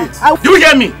regret it. Do you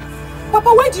hear me? Papa,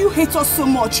 why do you hate us so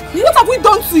much? What have we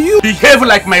done to you? Behave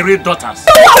like my real daughters.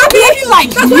 No, you are behaving like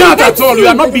that. Not at all. You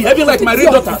are not behaving like my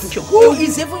real daughters. Who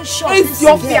is even sure? It's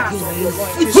your fear.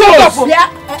 It's your fear.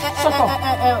 Shut up.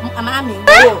 Mami.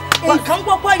 But come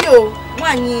papa yo.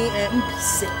 Let me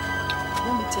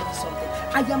tell you something.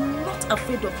 I am not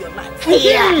afraid of your life.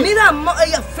 Yeah. Neither am I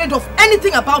afraid of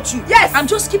anything about you. Yes. I'm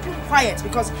just keeping quiet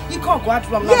because you can't go out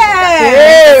from now.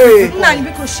 Yeah. Now you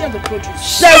can share the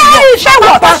produce. Share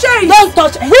what? Share it. Don't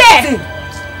touch anything.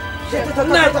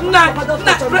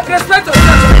 Respect yourself.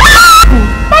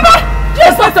 Papa!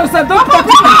 Respect yourself. Don't touch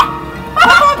me.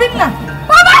 Papa!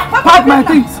 Pack my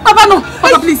things. Papa, no.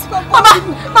 Papa, please. Papa,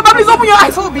 please open your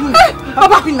eyes. Papa,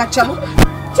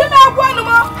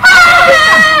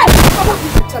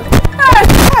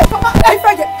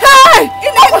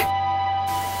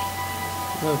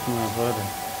 Look, my brother.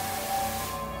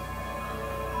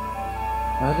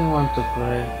 I didn't want to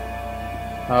cry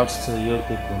out to you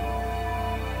people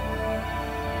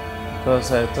because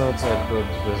I thought I could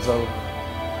resolve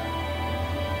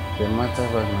the matter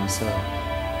by myself.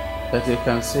 But you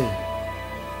can see,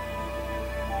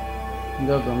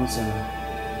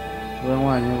 when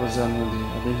one was on the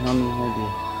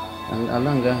and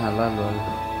Alanga Halal.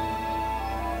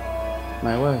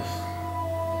 My wife,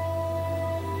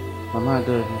 Mama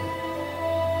Adobe,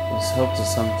 is helped to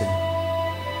something.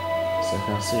 So I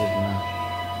can see it now.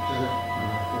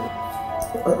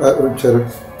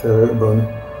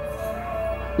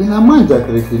 In a mind,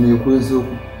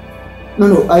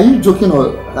 no, are you joking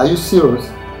or are you serious?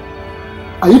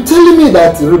 Are you telling me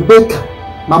that Rebecca,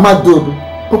 Mama Adobe,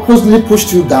 purposely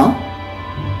pushed you down?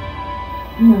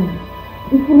 No.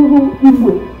 If you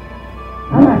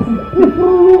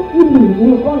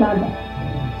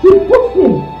she pushed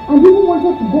him and even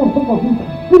wanted to go on top of him,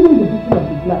 stealing the picture of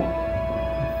his life.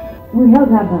 We held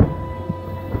her back.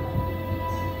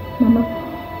 Mama,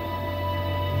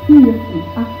 seriously,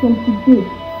 as from today,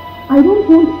 I don't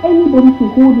want anybody to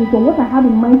hold me from what I have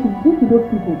in mind to do to those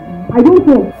people. I don't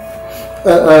want.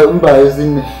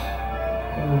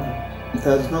 It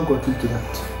has not gotten to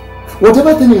that.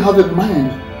 Whatever thing you have in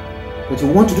mind that you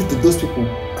want to do to those people,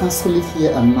 cancel it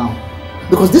here and now.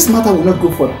 Because this matter will not go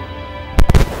further.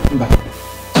 Bye.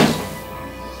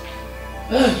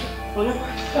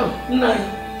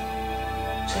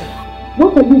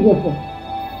 What are you here for?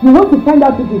 You want to find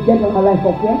out if he's dead or alive,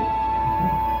 okay?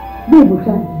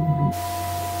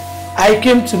 I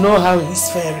came to know how he's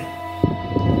faring.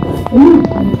 I'm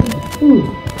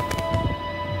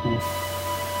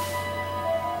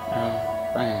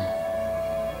fine.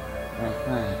 I'm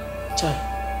fine. Child,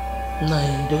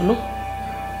 I don't know.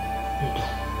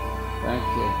 Thank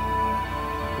you.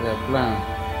 Your plan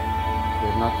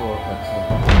did not work at all.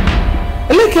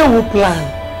 Eleke will plan.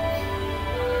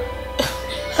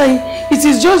 It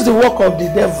is just the work of the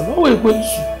devil. No way going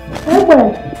to.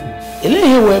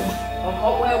 Eleke will.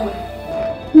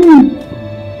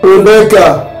 Rebecca,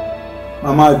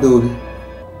 Mama Adobe.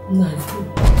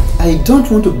 I don't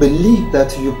want to believe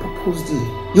that you purposed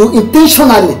it. You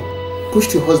intentionally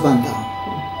pushed your husband down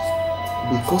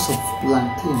because of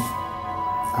plantain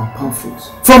and palm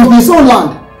fruits from his own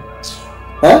land.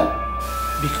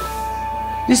 Because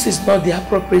this is not the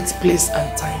appropriate place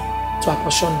and time to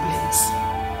apportion blames.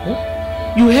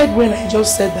 You heard when I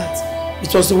just said that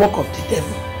it was the work of the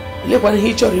devil.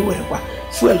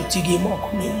 Fuel to give more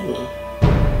coming.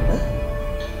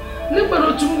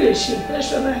 Liberal to nation,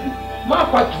 personally, my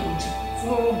package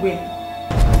for win.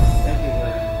 Thank you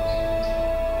very much.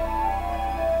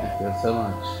 Thank you so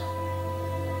much.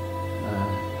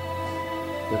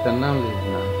 You can now leave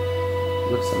now.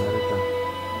 Good Samaritan.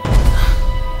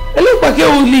 Look, I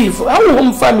will leave. Our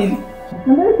home family.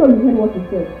 I'm very sure you heard what he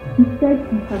said. He said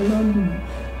he cannot leave.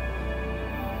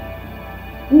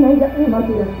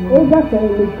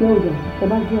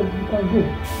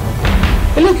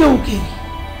 Look, okay.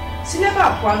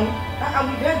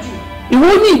 You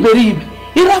won't need believe.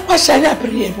 Your presence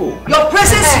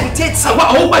irritates me.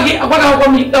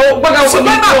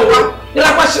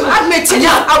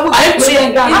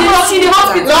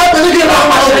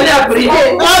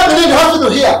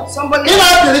 Somebody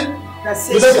that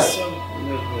says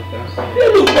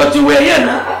look what you were here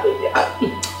now.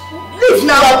 Leave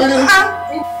now.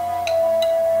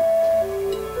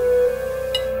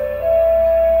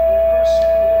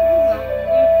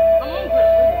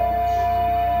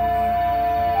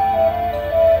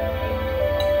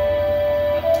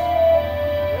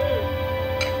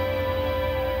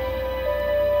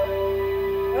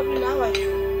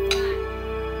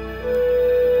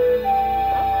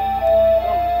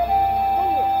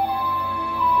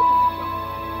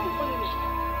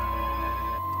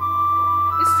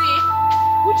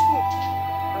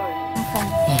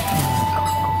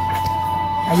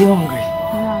 Are you hungry? No,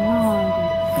 I'm not hungry.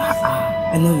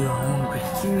 I know you're hungry.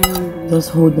 Just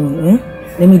hold on, eh?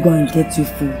 Let me go and get you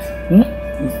food.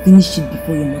 We'll finish it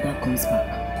before your mother comes back.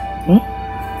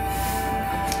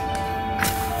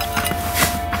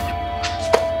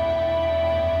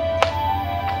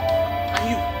 And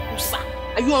you, Musa,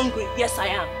 are you hungry? Yes, I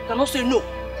am. You cannot say no.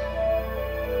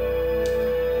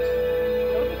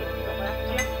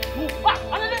 Move back.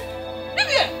 Leave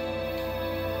here.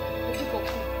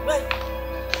 Right.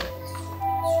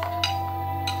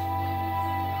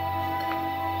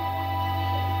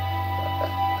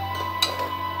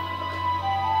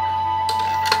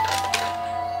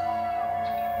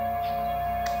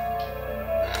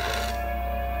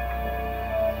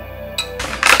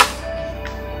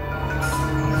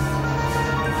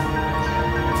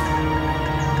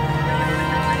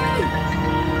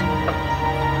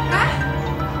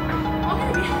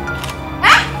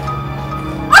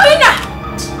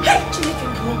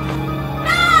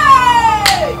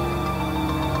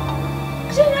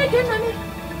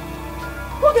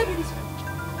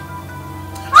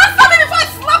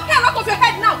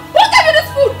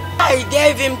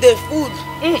 The food.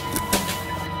 Hey!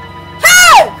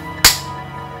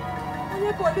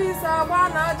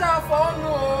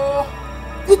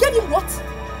 You gave him what?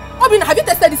 Obina, have you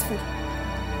tested this food?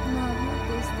 No, I've not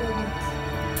tasted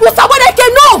it. For someone I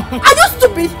can know! Are you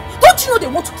stupid? Don't you know they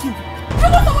want to kill you? You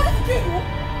want somebody to kill you?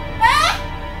 Eh?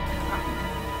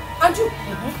 Andrew,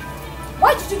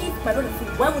 why did you give my brother food?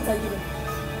 Why would I give him?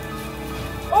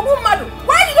 Oh, Madu,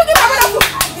 why did you give my brother food?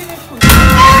 I gave him food.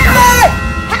 Hey!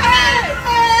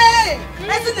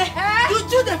 You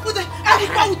chew the food and you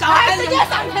go with our enemy.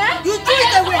 You chew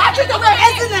it away.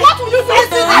 What will you do?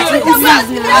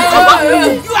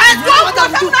 You ask God what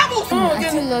I'm doing.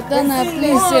 Auntie Lotana,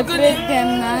 please separate them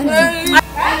now.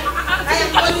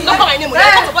 Don't call my name.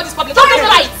 Don't talk this public. Don't be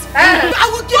right. I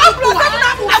will kill you.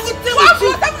 I will deal with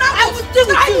you. I will deal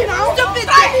with you. Stupid.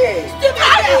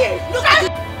 Look at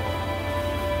it.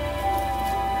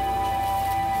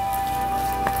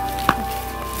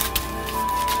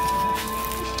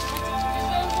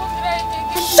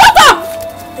 Shut up!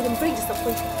 I am very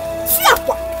disappointed.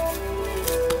 Siapa?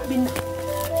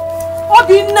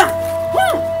 Obina.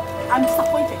 I'm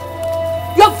disappointed.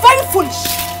 You're very foolish.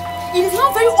 It is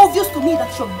now very obvious to me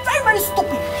that you're very, very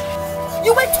stupid.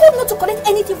 You were told not to collect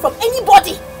anything from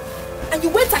anybody. And you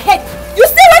went ahead. You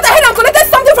still went ahead and collected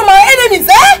something from our enemies,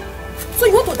 eh? So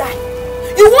you want to die.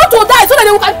 You want to die so that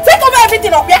they can take over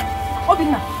everything up here?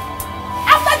 Obina,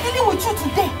 after dealing with you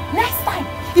today, next time,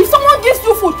 if someone gives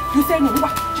you food, you say no.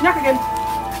 Chinak again.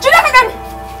 Chinak again.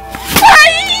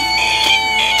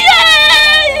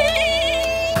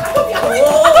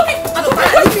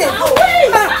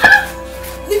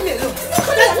 Leave me alone.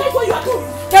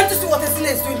 Can't you see what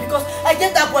Esile is doing? Because I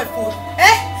gave that boy food.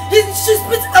 She's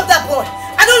beating up that boy.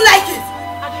 I don't like it.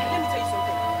 Let me tell you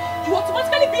something. You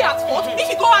automatically be at fault if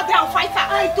you go out there and fight her.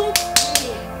 I don't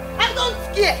care. I don't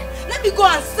care. Let me go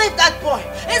and save that boy.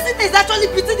 Esile is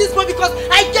actually beating this boy because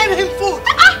I gave him food.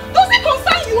 Does it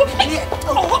concern you? I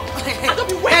don't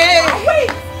be waiting.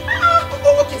 Wait.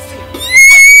 Okay, see.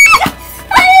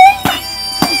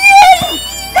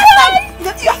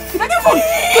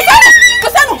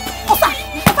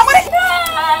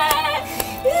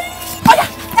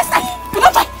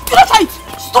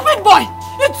 Stupid boy!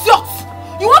 Idiot!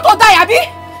 You want to die, Abby?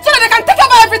 So that they can take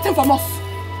over everything from us.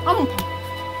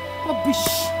 Rubbish.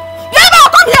 Never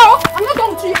come here! I'm not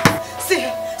done with you.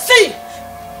 See!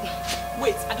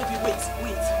 Wait, Adobe, wait.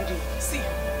 See,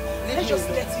 let's just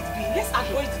let it be. Let's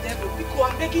avoid the devil.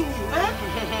 Because I'm begging you, huh?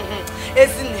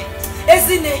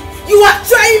 Esine, you are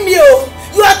trying me,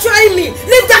 You are trying me.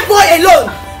 Leave that boy alone.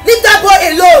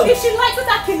 If she likes it,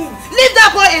 I'll kill him. Leave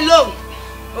that boy alone.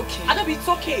 Okay. Adobe, it's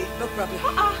okay. No problem.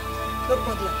 No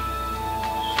problem.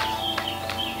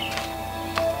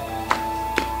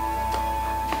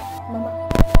 Mama,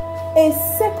 a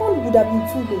second would have been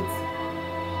too late.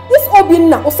 This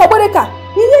Obinna, Osaboreka,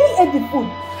 he really ate the food.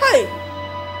 Hey!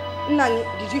 Nani,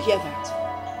 did you hear that?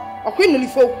 Okay, Noli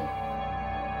folk.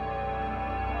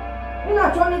 You're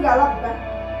not trying to get up there.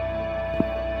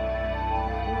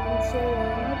 I'm sorry, I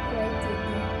will not try it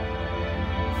again.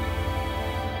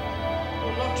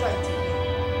 You'll not try it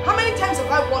again. How many times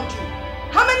have I warned you?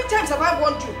 How many times have I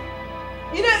warned you?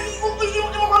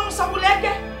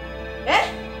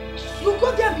 You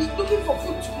go there and be looking for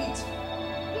food to eat.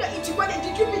 Did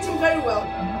you beat him very well?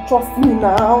 Trust me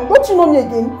now. Don't you know me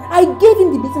again? I gave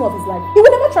him the beating of his life. He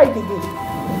will never try it again.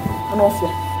 And also,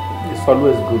 it's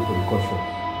always good to be cautious.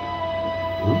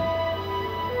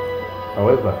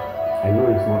 However, I know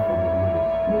it's not from the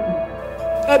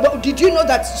money. But did you know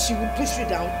that she would push you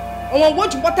down? And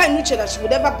what you time you that she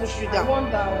would ever push you down? I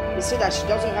wonder. They say that she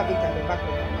doesn't have it at the back of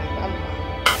her mind.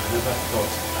 I never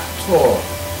thought at all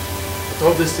that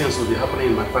all these things will be happening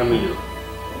in my family.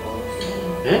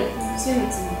 Eh? Say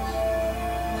it to me.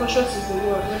 Cautious is the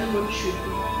word. Everybody should be.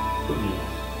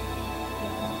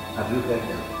 Have you heard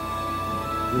them?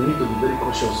 You need to be very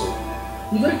cautious.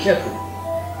 Be very careful.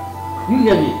 You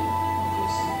hear me?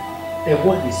 A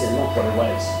word is enough for the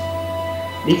wise.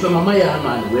 If your mama is a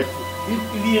man, if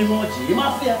you know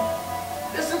mafia,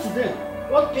 listen to them.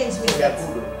 What pains me that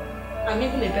I'm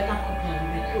even a better cook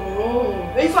than you. Oh,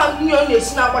 if I'm near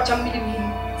this now, watch a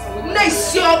minimum. Let's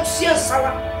see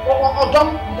Sarah or Dom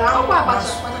down.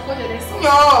 No,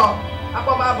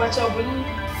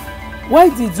 why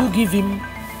did you give him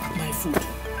my food?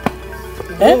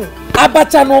 Eh?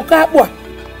 Abacha no kapwa.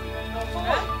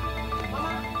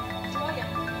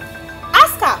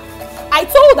 Ask her. I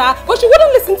told her, but she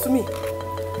wouldn't listen to me.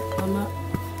 Mama,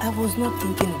 I was not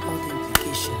thinking about the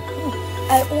implication.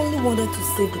 I only wanted to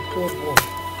save the poor boy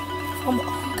from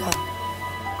hunger.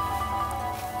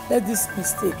 Let this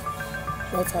mistake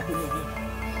not happen again.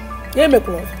 Yeah, my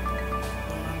love.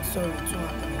 I'm sorry, it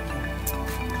won't happen again.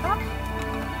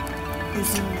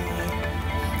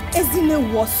 Ezine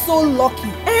was so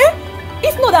lucky. Eh?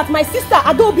 If not that my sister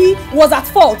Adobe was at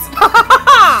fault,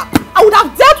 I would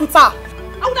have dealt with her.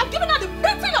 I would have given her the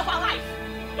beating of her life.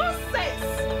 Nonsense.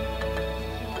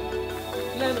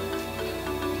 No.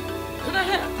 Can I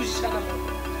hear you shut up?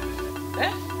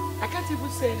 Eh? I can't even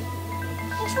say anything.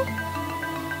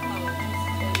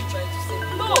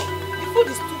 No, the food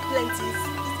is too plenty.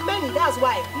 It's many, that's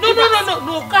why. No,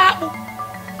 Kabu.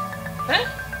 Eh?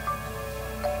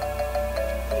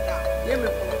 Yeah, me.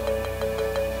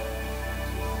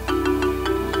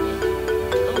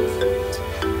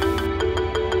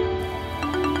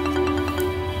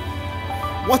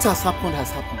 What has happened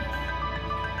has happened.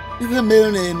 If you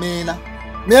mail me, me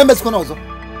best one also.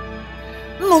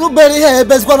 No, bury here,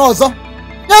 best one also.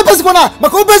 Yeah, best one,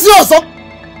 but go best also.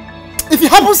 If it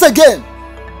happens again,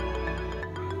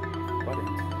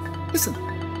 listen.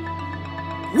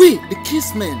 We, the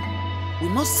kinsmen,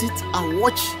 will not sit and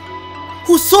watch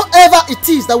whosoever it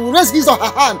is that will raise his or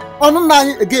her hand on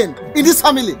Nai again in this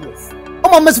family. Yes. Oh,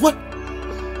 my mess, what?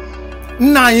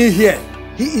 Nai here.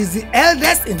 He is the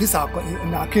eldest in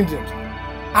in our kingdom,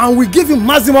 and we give him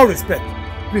maximum respect.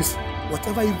 Please,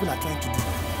 whatever you are trying to do,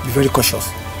 be very cautious.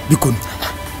 Be good.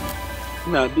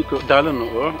 Now, because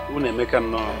darling, when make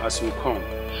no as we come,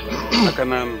 I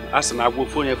can ask an agbo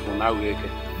phone for now.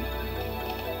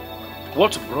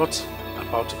 What brought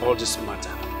about all this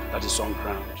matter that is on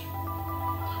ground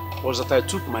was that I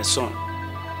took my son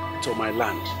to my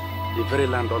land, the very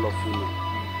land all of you know.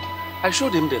 I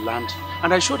showed him the land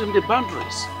and I showed him the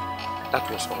boundaries. That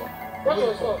was all. What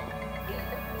was all?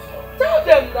 Tell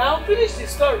them now, finish the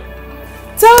story.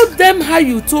 Tell them how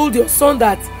you told your son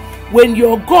that when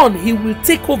you're gone, he will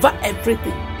take over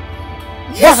everything.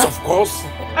 Yes, of course.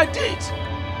 I did.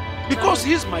 Because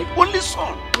he is my only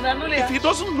son. If he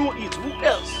doesn't know it, who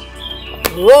else?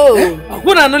 Oh,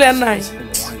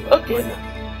 okay.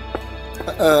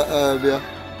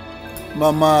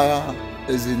 Mama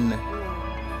is in.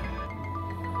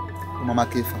 Mama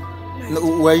Kefa.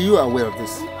 Were you aware of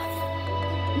this?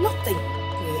 Nothing.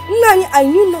 Nani, I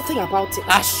knew nothing about it.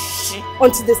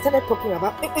 Until they started talking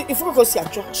about it. If we go see a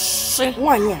Josh.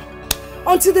 1 year.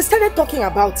 Until they started talking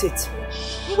about it.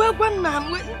 Well,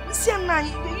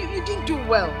 you didn't do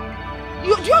well. Do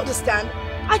you understand?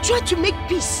 I tried to make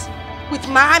peace with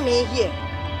Miami here.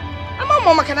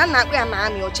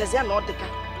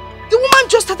 The woman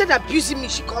just started abusing me.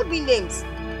 She called me names.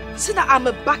 She said that I'm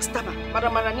a backstabber.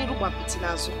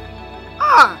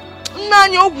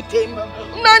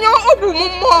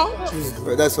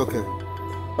 That's okay.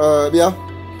 Yeah.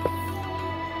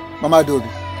 Mama Adobe.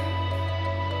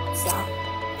 Sir.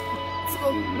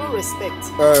 No respect.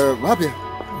 Happy.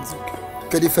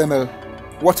 Kedi Femel,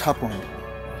 what happened?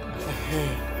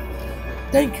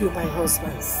 Thank you, my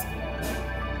husbands.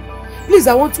 Please,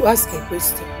 I want to ask a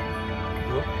question.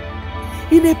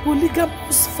 In a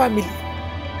polygamous family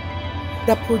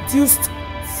that produced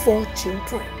 4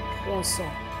 children, 1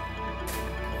 son,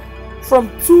 from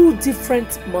 2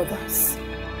 different mothers,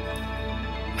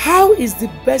 how is the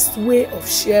best way of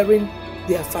sharing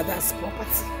their father's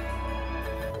property?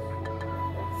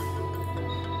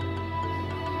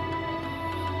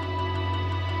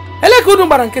 I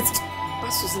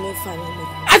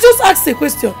just asked a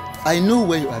question. I know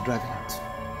where you are driving at.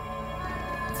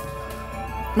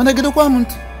 Managedo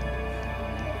kwamuntu.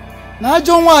 Na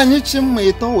ajo nwanyi chi mma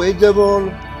ito we jebe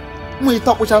olu. Mma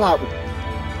ito kwuchala akpu.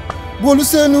 Bolu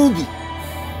se n'ubi.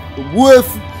 Ogbu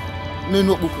efu.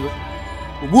 n'enu okpukwe.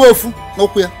 Ugbu ofu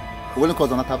n'okwu ya. Owele nke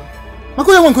ọzọ nataba.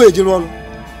 Maka onye nwe nke o ejiri ọrụ.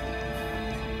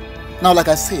 Now, like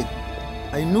I said,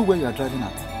 I know where you are driving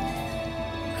at.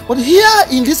 But here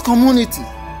in this community,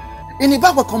 in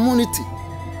Ibagwa community,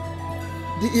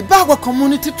 the Ibagwa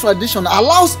community tradition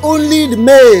allows only the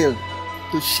male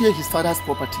to share his father's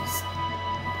properties.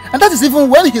 And that is even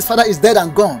when his father is dead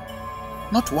and gone,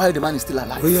 not while the man is still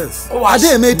alive. Oh, yes. Oh, are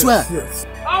they made to her? Yes.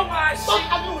 Oh my shit!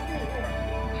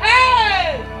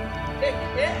 Hey!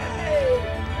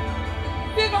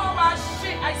 Think of my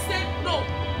shit. I said no.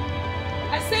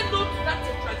 I said no to that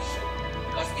tradition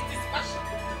because it is fashion.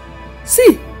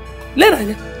 See,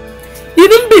 Lenanya,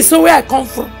 even be so where I come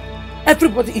from,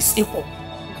 everybody is equal.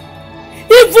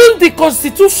 Even the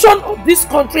constitution of this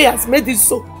country has made it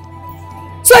so.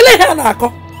 So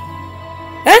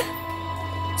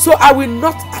so I will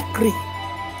not agree.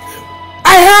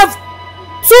 I have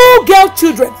 2 girl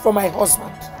children for my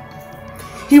husband.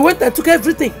 He went and took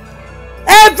everything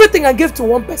and gave to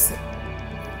one person.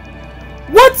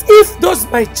 What if those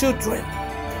my children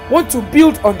want to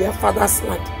build on their father's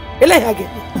land?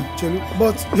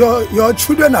 But your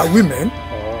children are women,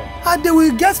 and they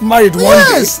will get married one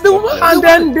day, and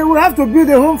then they will have to build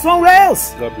a home somewhere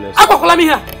else. God bless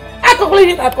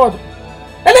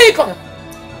you.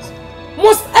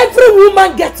 Must every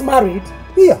woman get married?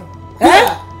 Yeah.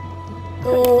 Eh?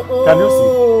 Can you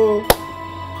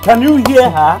see? Can you hear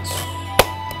her?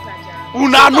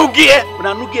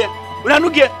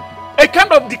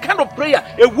 The kind of prayer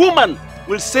a woman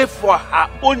will say for her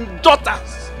own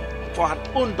daughters,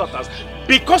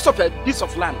 because of a piece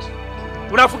of land.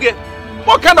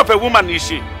 What kind of a woman is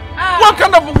she? What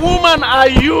kind of woman are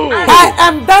you? I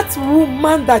am that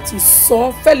woman that you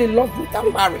saw, fell in love with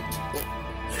and married.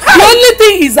 The only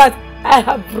thing is that I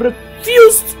have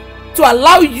refused to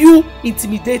allow you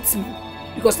intimidate me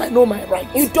because I know my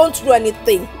rights. You don't know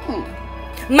anything.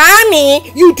 Mommy,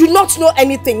 you do not know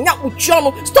anything.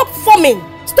 Stop forming.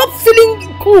 Stop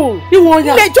feeling cool.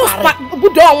 They just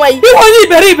put down way. Do you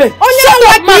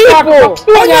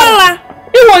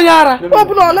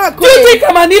think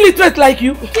I'm an illiterate like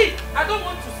you? I don't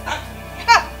want to start.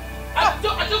 I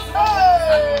just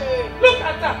look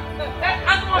at that.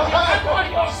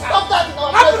 Stop that!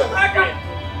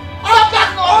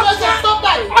 Stop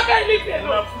that! Okay, leave me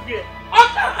alone. Okay,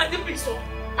 and the pistol.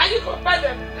 And you compare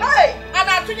them. Hey, and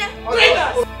I told you.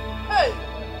 Hey,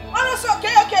 It's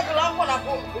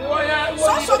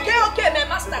okay, my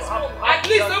master's home. At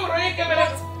least I'm going to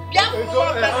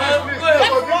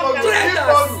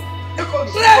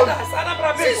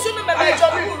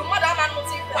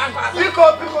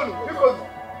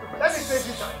let me say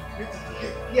this.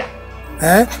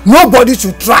 Nobody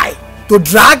should try to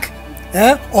drag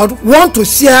or want to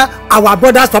share our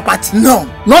brother's property. No,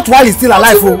 not while he's still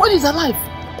alive. When he's alive.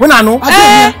 When I know.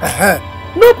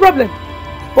 No problem.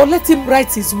 But let him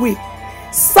write his will.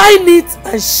 Sign it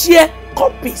and share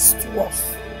copies to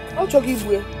us.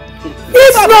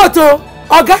 If not,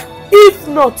 Oga, if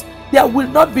not, there will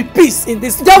not be peace in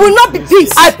this. There will not be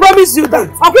peace. I promise you that.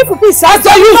 I'll pray for peace. I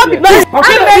tell you. Not be peace.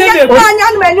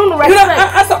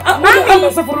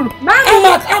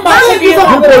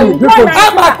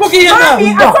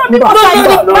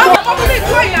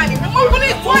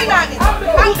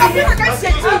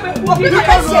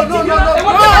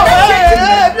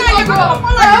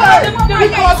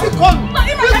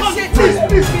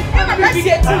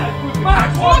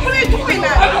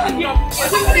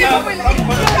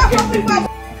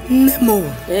 Nemo,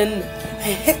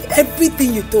 I heard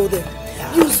everything you told them.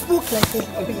 You spoke like a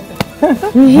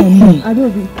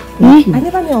Adobe, I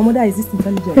never knew our mother is this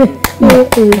intelligent.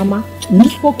 Mama, you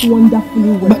spoke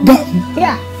wonderfully well.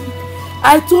 Yeah.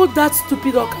 I told that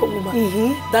stupid Oka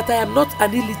woman that I am not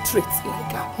an illiterate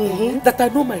like her. That I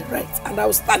know my rights and I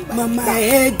will stand by. Mama, I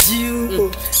heard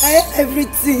you. I heard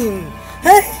everything.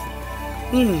 Hey?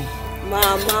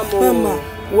 Mama.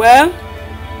 Well,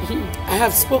 I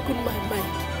have spoken my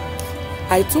mind.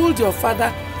 I told your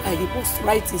father that he must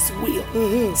write his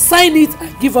will. Sign it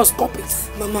and give us copies.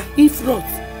 Mama. If not,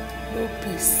 no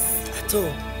peace. At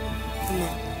all. Mama,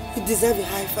 you deserve a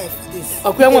high five for this.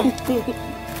 Okay, Mama.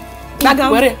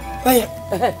 Bagam. Where?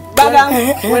 Bagam.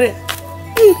 Where?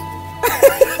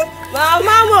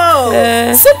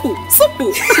 Mama. Soup.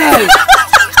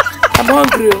 I'm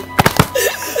hungry.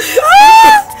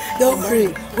 Don't worry.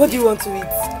 What do you want to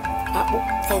eat?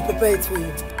 I'll prepare it for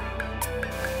you.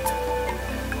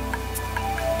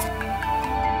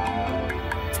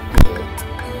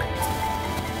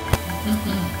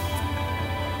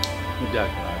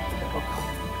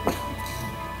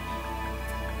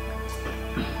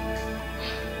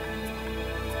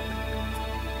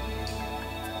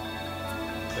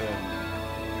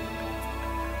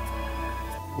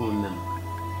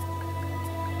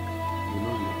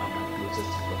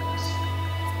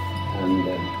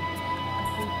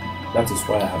 That is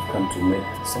why I have come to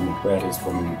make some inquiries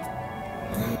from you.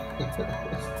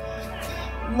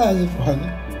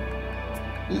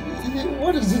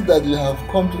 What is it that you have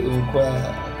come to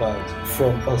inquire about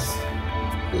from us?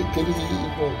 Can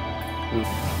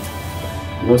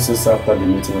you since after the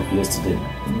meeting of yesterday,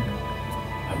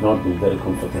 I've not been very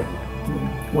comfortable.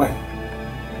 Why?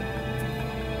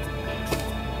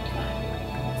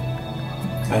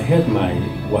 I heard my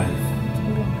wife,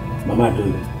 Mama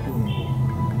Dole,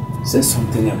 say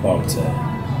something about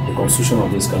the constitution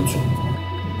of this country.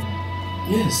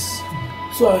 Yes,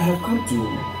 so I have come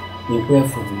to inquire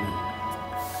from you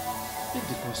if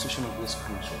the constitution of this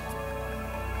country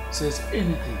says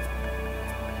anything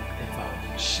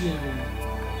about sharing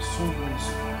someone's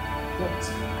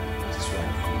property. That is why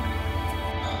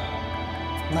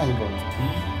I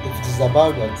if it is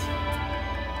about that,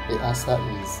 the answer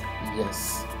is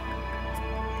yes.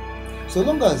 So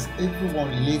long as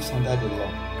everyone lives under the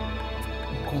law,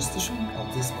 the constitution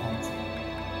of this country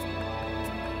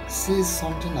says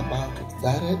something about it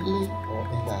directly or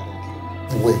indirectly.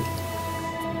 Way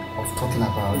of talking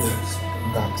about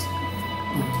that.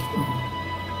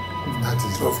 That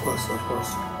is of course.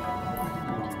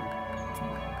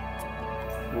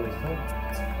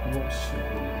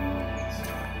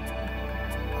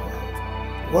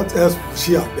 What else would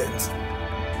she have meant?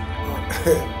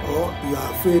 Or you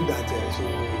are afraid that she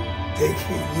will take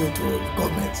you to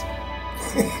government?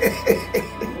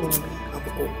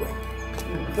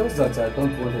 Just that I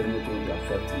don't want anything to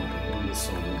affect me in this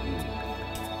song.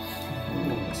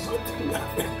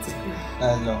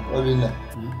 No, Obina.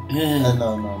 No.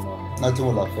 Nothing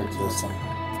will affect your son.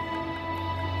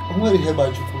 I'm going to hear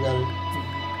about you, Kugari.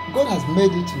 God has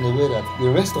made it in a way that the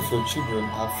rest of your children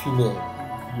are female.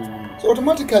 So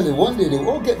automatically, one day they will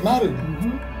all get married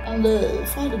and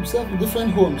find themselves in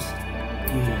different homes.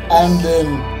 And then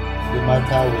the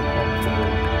matter will come to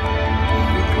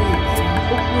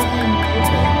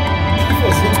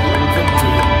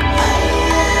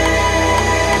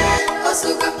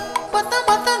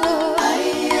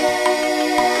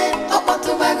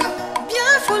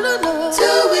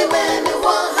Two women in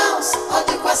one house, or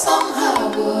the somehow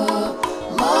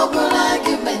more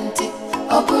argument,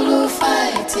 or blue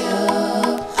fight.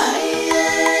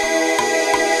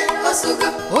 Osuga,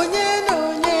 onye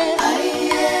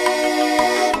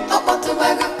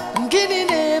Opatubaga, Guinea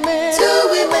name. Two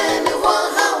women in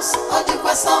one house, or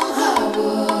the somehow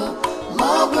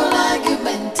more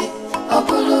argument, or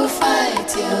blue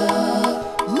fight.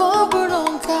 More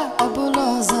bronca, or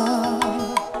buloza.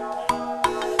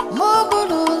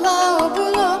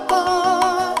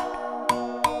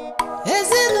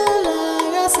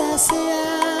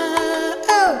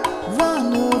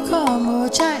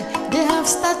 They have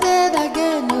started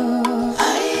again.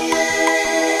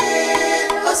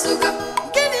 Osuga,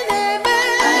 Guinea name.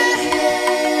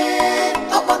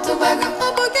 Opatubaga,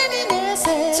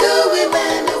 two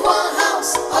women in one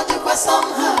house, or the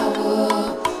somehow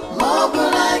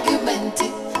more argument,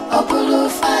 or blue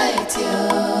fight.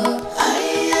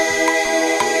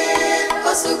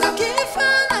 Osuga,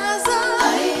 Kifanaza,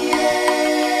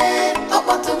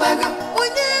 Opatubaga,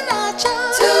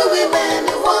 two women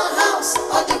in one house,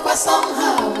 or the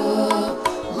somehow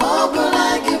more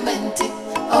argument,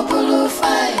 or blue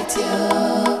fight.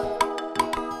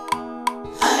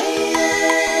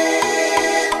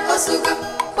 Osuga,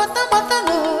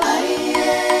 no.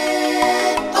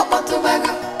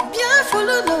 Opatubaga,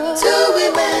 two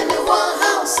women in one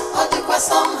house, or the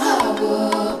somehow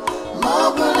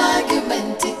more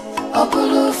argument, or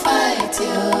blue fight.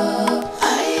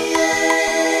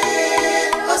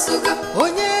 Osuga,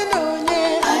 onye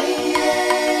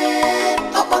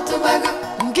Opatubaga,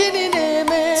 Guinea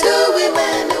name. Two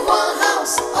women in one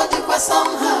house, or the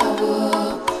somehow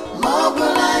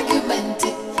more argument,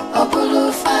 or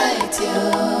blue fight.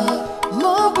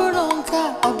 More bronca,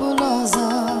 or buloza.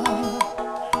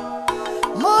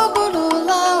 More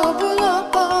bulula, or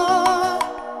bulapa.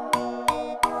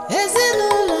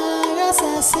 Ezinula,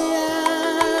 Rasasia.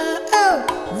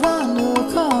 Run,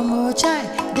 come, chai.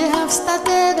 They have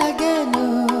started again.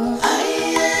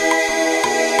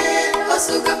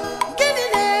 Osuga, Guinea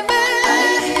name.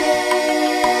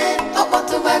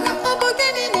 Opatubaga,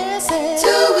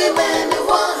 two women in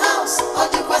one house, or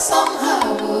the somehow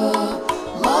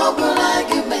more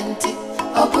argument,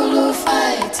 or blue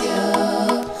fight.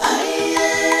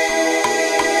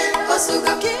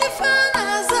 Osuga,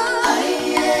 Kifanaza,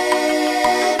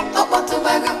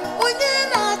 Opatubaga,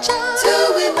 two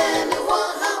women in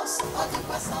one house, or the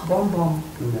Bom.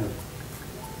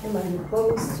 Emma, you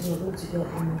promised you were going to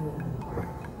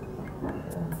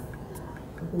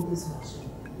get this much.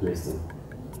 Listen,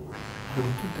 will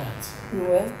do that. You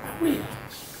will? I will.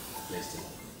 Listen.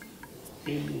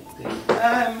 Anything.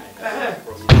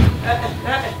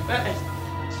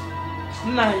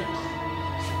 Nine.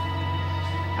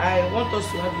 I want us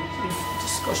to have a brief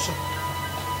discussion.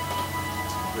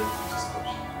 Brief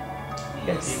discussion?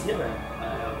 Yes. Yeah,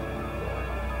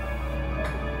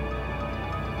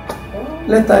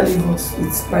 Let her leave us.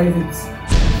 It's private.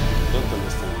 don't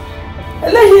understand.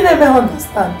 Let him never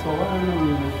understand.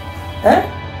 Eh?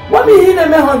 What will he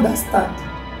never understand?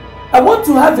 I want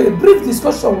to have a brief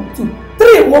discussion with you.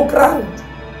 3 walk round.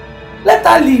 Let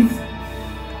her leave.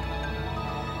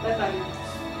 Let her leave.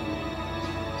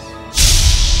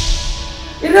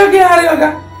 You don't get her,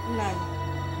 Yoga?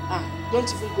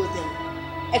 Don't even go there.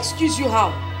 Excuse you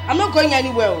how? I'm not going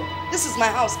anywhere. This is my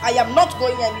house. I am not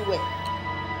going anywhere.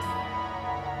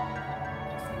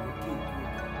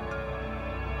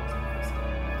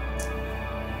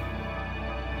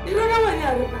 You don't know when you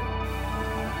are.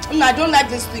 No, I don't like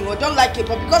this thing or don't like it,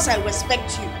 but because I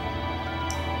respect you.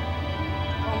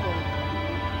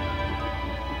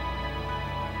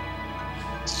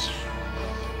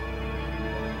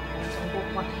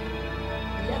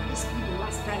 Let this be the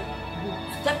last time you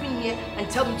step in here and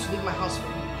tell me to leave my house for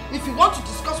me. If you want to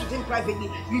discuss with him privately,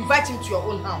 you invite him to your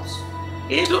own house.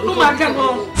 You don't know my God.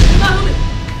 No.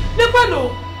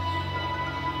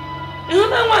 You don't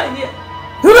know why here.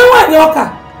 You don't know why you're okay.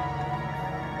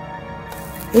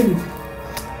 Baby,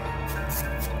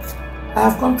 I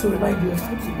have come to remind you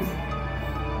about the way.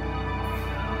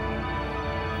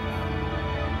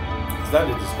 Is that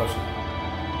the discussion?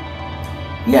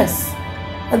 Yes,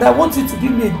 and I want you to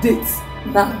give me a date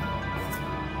now.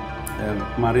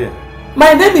 Maria.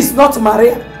 My name is not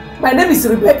Maria. My name is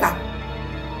Rebecca.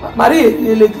 Maria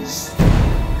Yelegish.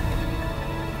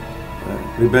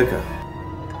 Rebecca.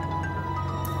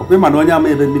 Okay, Manonia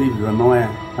may be million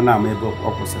annoying, and I may go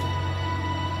opposite.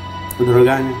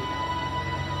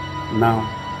 Now,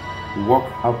 walk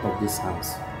out of this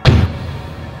house.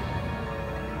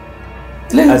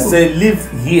 I say,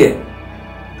 live here.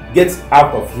 Get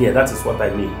out of here. That is what I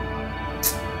mean.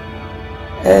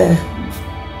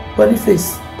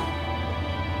 Boniface,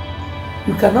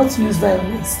 you cannot use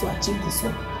violence to achieve this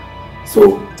one.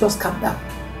 So, just calm down.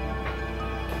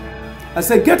 I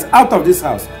say, get out of this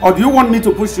house. Or do you want me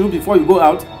to push you before you go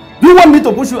out? Do you want me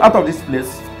to push you out of this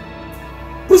place?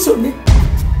 Push me.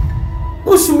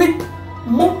 Push me.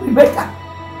 Move, Rebecca.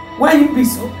 Why you be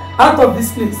so out of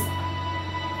this place?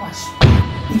 Wash.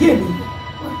 Again,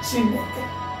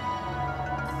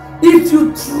 if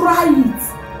you try it,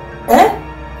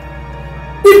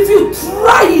 if you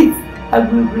try it, I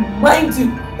will remind you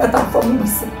that I'm from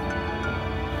Ibisi.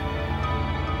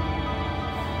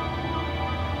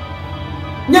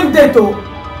 Nyem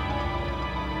deto.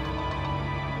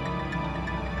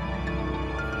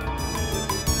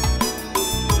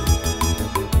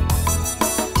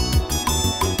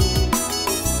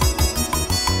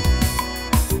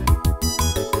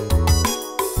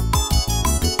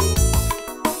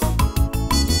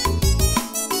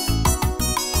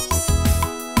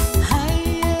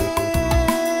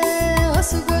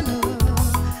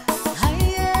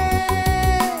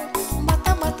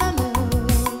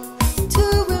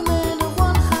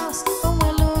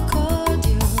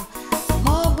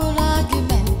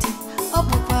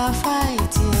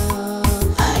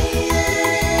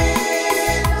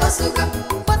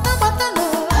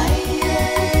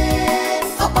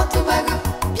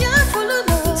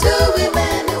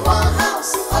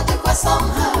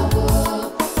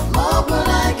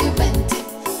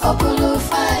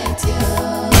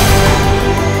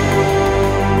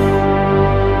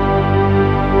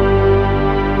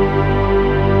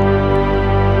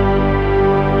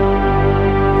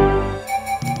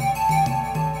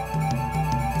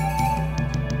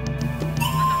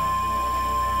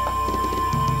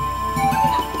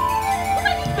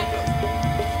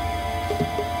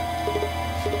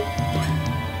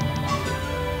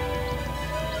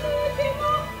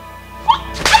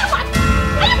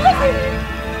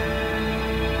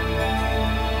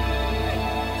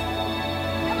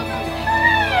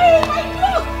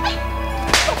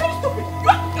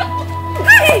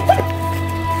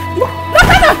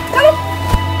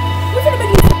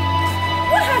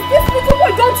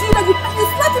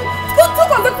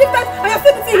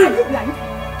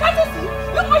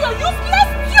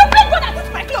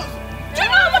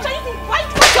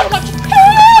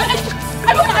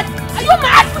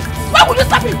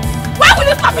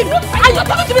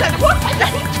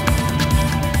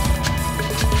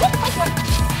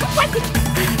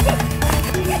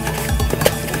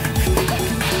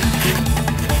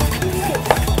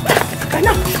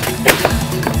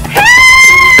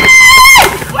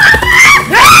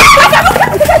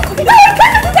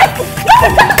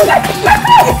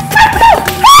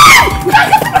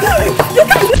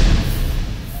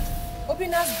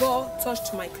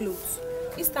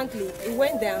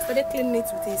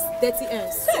 dirty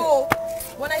ends. So,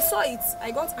 when I saw it,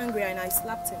 I got angry and I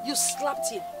slapped him. You slapped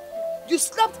him? You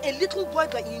slapped a little boy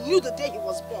that you knew the day he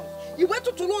was born. You went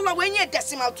to Tulula when you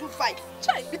decimal 25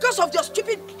 because of your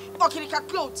stupid Okirika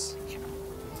clothes.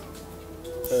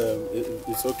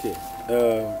 It's okay.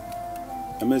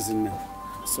 Amazing.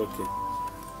 It's okay.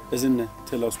 Isn't it?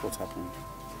 Tell us what happened.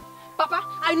 Papa,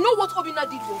 I know what Obinna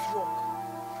did was wrong.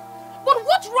 But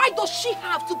what right does she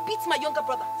have to beat my younger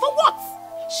brother? For what?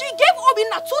 She gave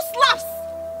Obinna 2 slaps.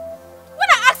 When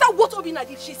I asked her what Obinna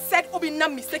did, she said Obinna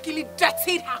mistakenly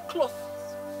dirtied her clothes.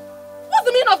 What's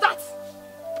the meaning of that?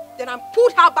 Then I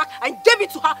pulled her back and gave it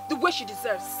to her the way she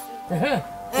deserves.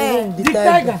 The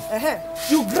tiger.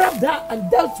 You grabbed her and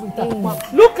dealt with her.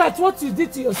 Look at what you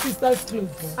did to your sister's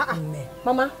clothes.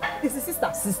 Mama, this is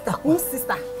sister. Sister. Whose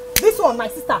sister? This one, my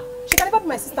sister. She can never be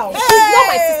my sister. She's not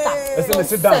my sister. Listen,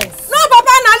 sit down. No,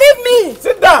 Papa, now leave me.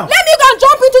 Sit down. Let me go and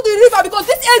jump into the river because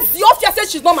this is your fear says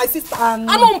she's not my sister. I'm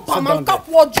on Pam.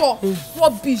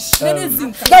 Rubbish.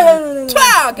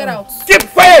 Get out. Keep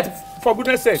quiet, for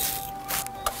goodness sake.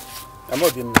 I'm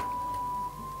not being.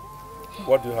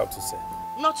 What do you have to say?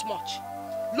 Not much.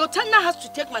 Lotana has to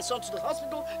take my son to the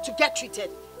hospital to get treated.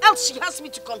 Else she has me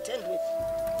to contend with.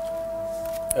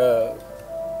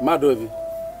 Madovi,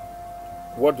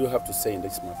 what do you have to say in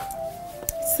this matter?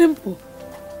 Simple.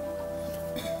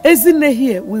 Ezine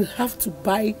here will have to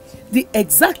buy the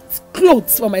exact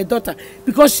clothes for my daughter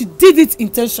because she did it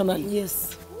intentionally.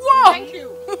 Yes. Whoa! Thank you.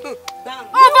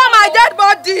 Over my dead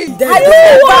body!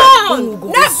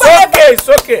 It's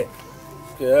okay.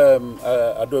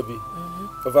 Adobe,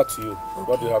 over to you.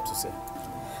 What do you have to say?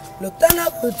 Lotana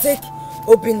will take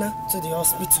Obinna to the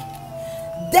hospital.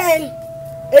 Then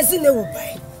Ezine will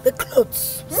buy the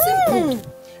clothes. Simple.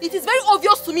 It is very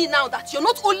obvious to me now that you're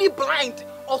not only blind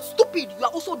or stupid, you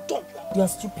are also dumb. You are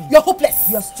stupid. You're hopeless.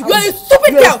 You are stupid. You are a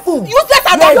stupid girl. Useless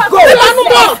and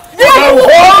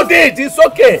Hold it. It's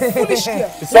okay. Foolish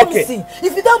girl. It's okay. See,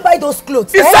 if you don't buy those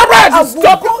clothes, it's alright.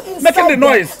 Stop making the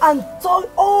noise. And turn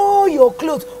all your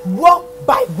clothes one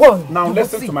by one. Now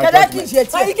listen to my judgment.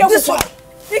 This one.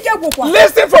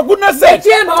 Listen for goodness sake.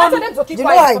 You know I do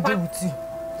with you.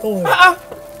 Don't worry.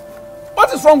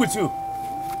 What is wrong with you?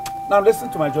 Now listen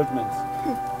to my judgment.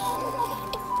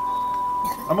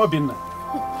 I'm not being.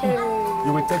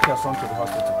 You will take your son to the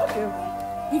hospital. Okay.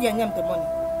 You can name the money.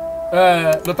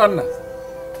 Lotana,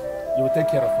 you will take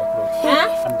care of her clothes.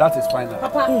 And that is final.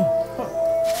 Papa.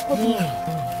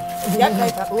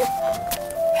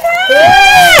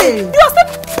 Hey! You are still...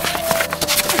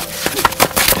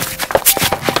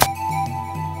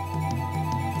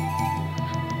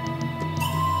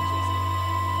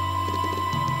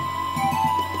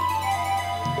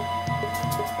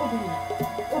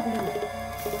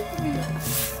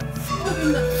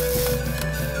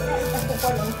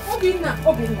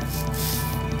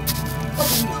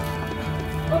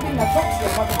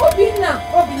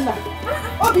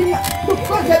 Obinna, look,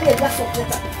 go and get me a glass of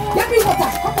water. Get me water,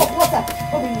 cup of water.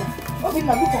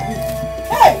 Obinna, look at me.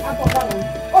 Hey, I'm for that one.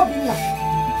 Obinna,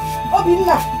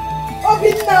 oh,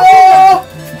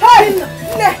 hey,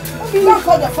 Obinna,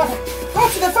 call your father. Go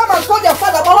to the farm and call your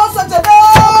father. But also today,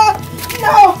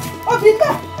 no, Obinna,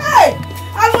 hey,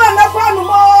 I want no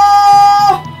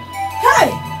more. Hey,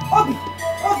 Obi,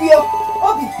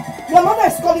 your mother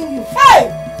is calling you.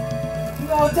 Hey.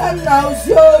 No time now,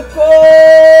 Zoko!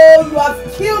 You have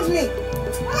killed me!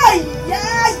 Ay!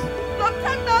 No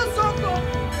time now, Zoko!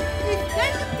 If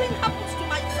anything happens to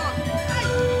my son,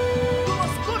 you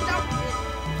must go down with me.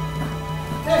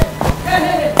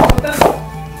 Hey!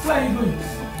 Where are you going?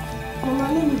 Mama,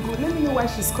 let me go. Let me know why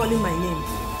she's calling my name.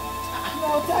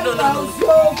 No time now,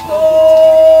 Zoko!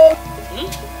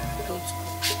 Don't.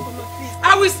 Mama, please. I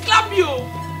will slap you!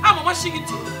 I'm Mama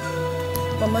Shigiti.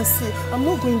 Mama said, I'm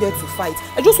not going there to fight.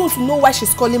 I just want to know why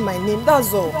she's calling my name.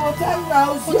 That's all. No time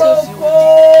now,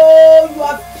 Zoko! You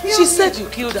have killed She said you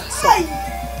killed her son.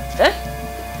 Eh?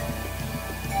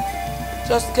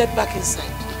 Just get back inside.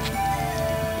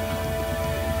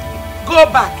 Go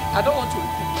back. I don't want to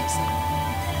repeat myself.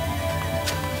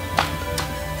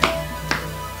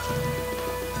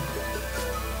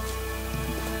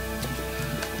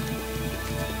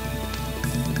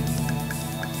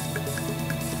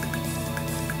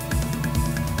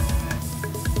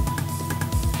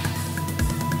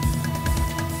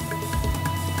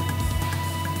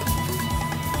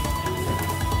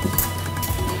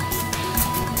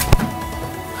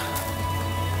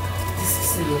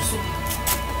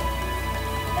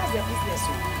 That's their business.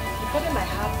 The problem I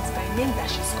have is my name that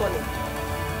she's calling.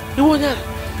 Iwanya,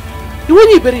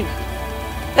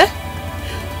 eh?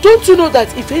 Don't you know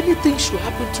that if anything should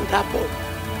happen to that boy,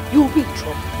 you will be in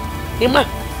trouble? Ima,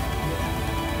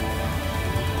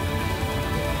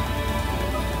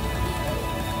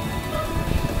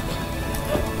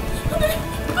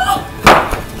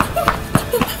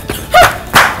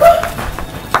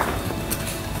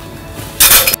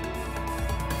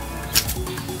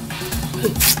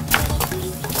 Okay.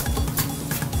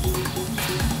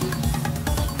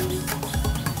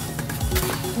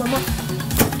 Mama.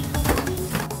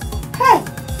 Hey!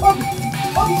 Obi!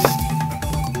 Obi!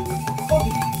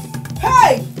 Obi!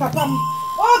 Hey! Papa!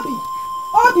 Obi!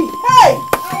 Obi! Hey!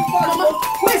 Mama!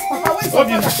 Where's Papa? Where's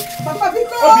Papa? Papa,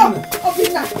 because... Obi! We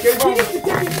need to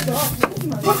take him to the hospital.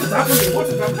 What is happening? What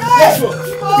is happening? Hey! Let's go.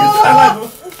 He's still alive.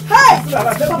 Hey! He's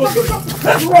still alive.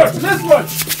 Let's rush. Let's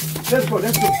rush. Let's go.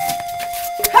 Let's go.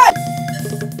 Hey!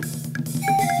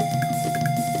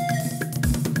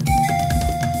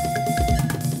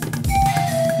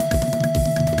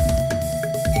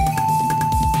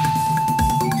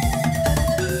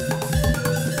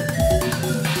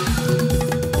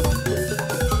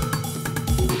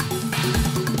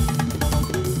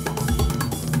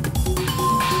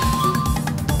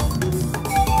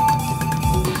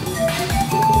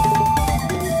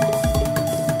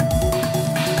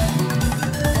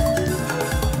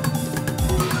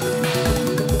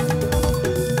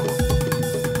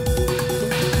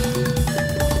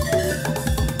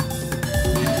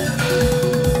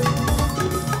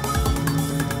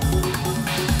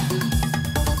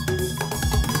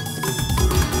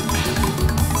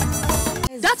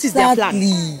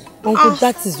 Exactly. Uncle,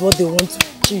 that is what they want to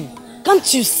do.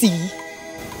 Can't you see?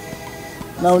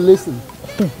 Now listen.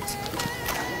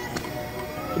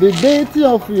 The deity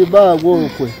of Yoruba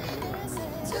Agwo-Okwe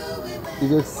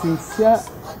is a sincere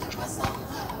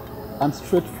and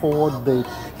straightforward deity.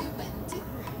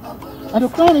 And to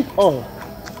crown it all,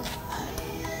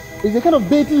 it's the kind of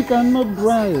deity you cannot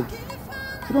bribe.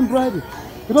 You don't bribe it.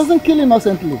 It doesn't kill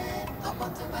innocently.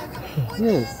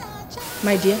 Yes.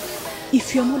 My dear,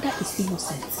 if your mother is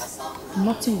innocent,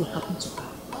 nothing will happen to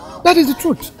her. That is the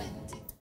truth.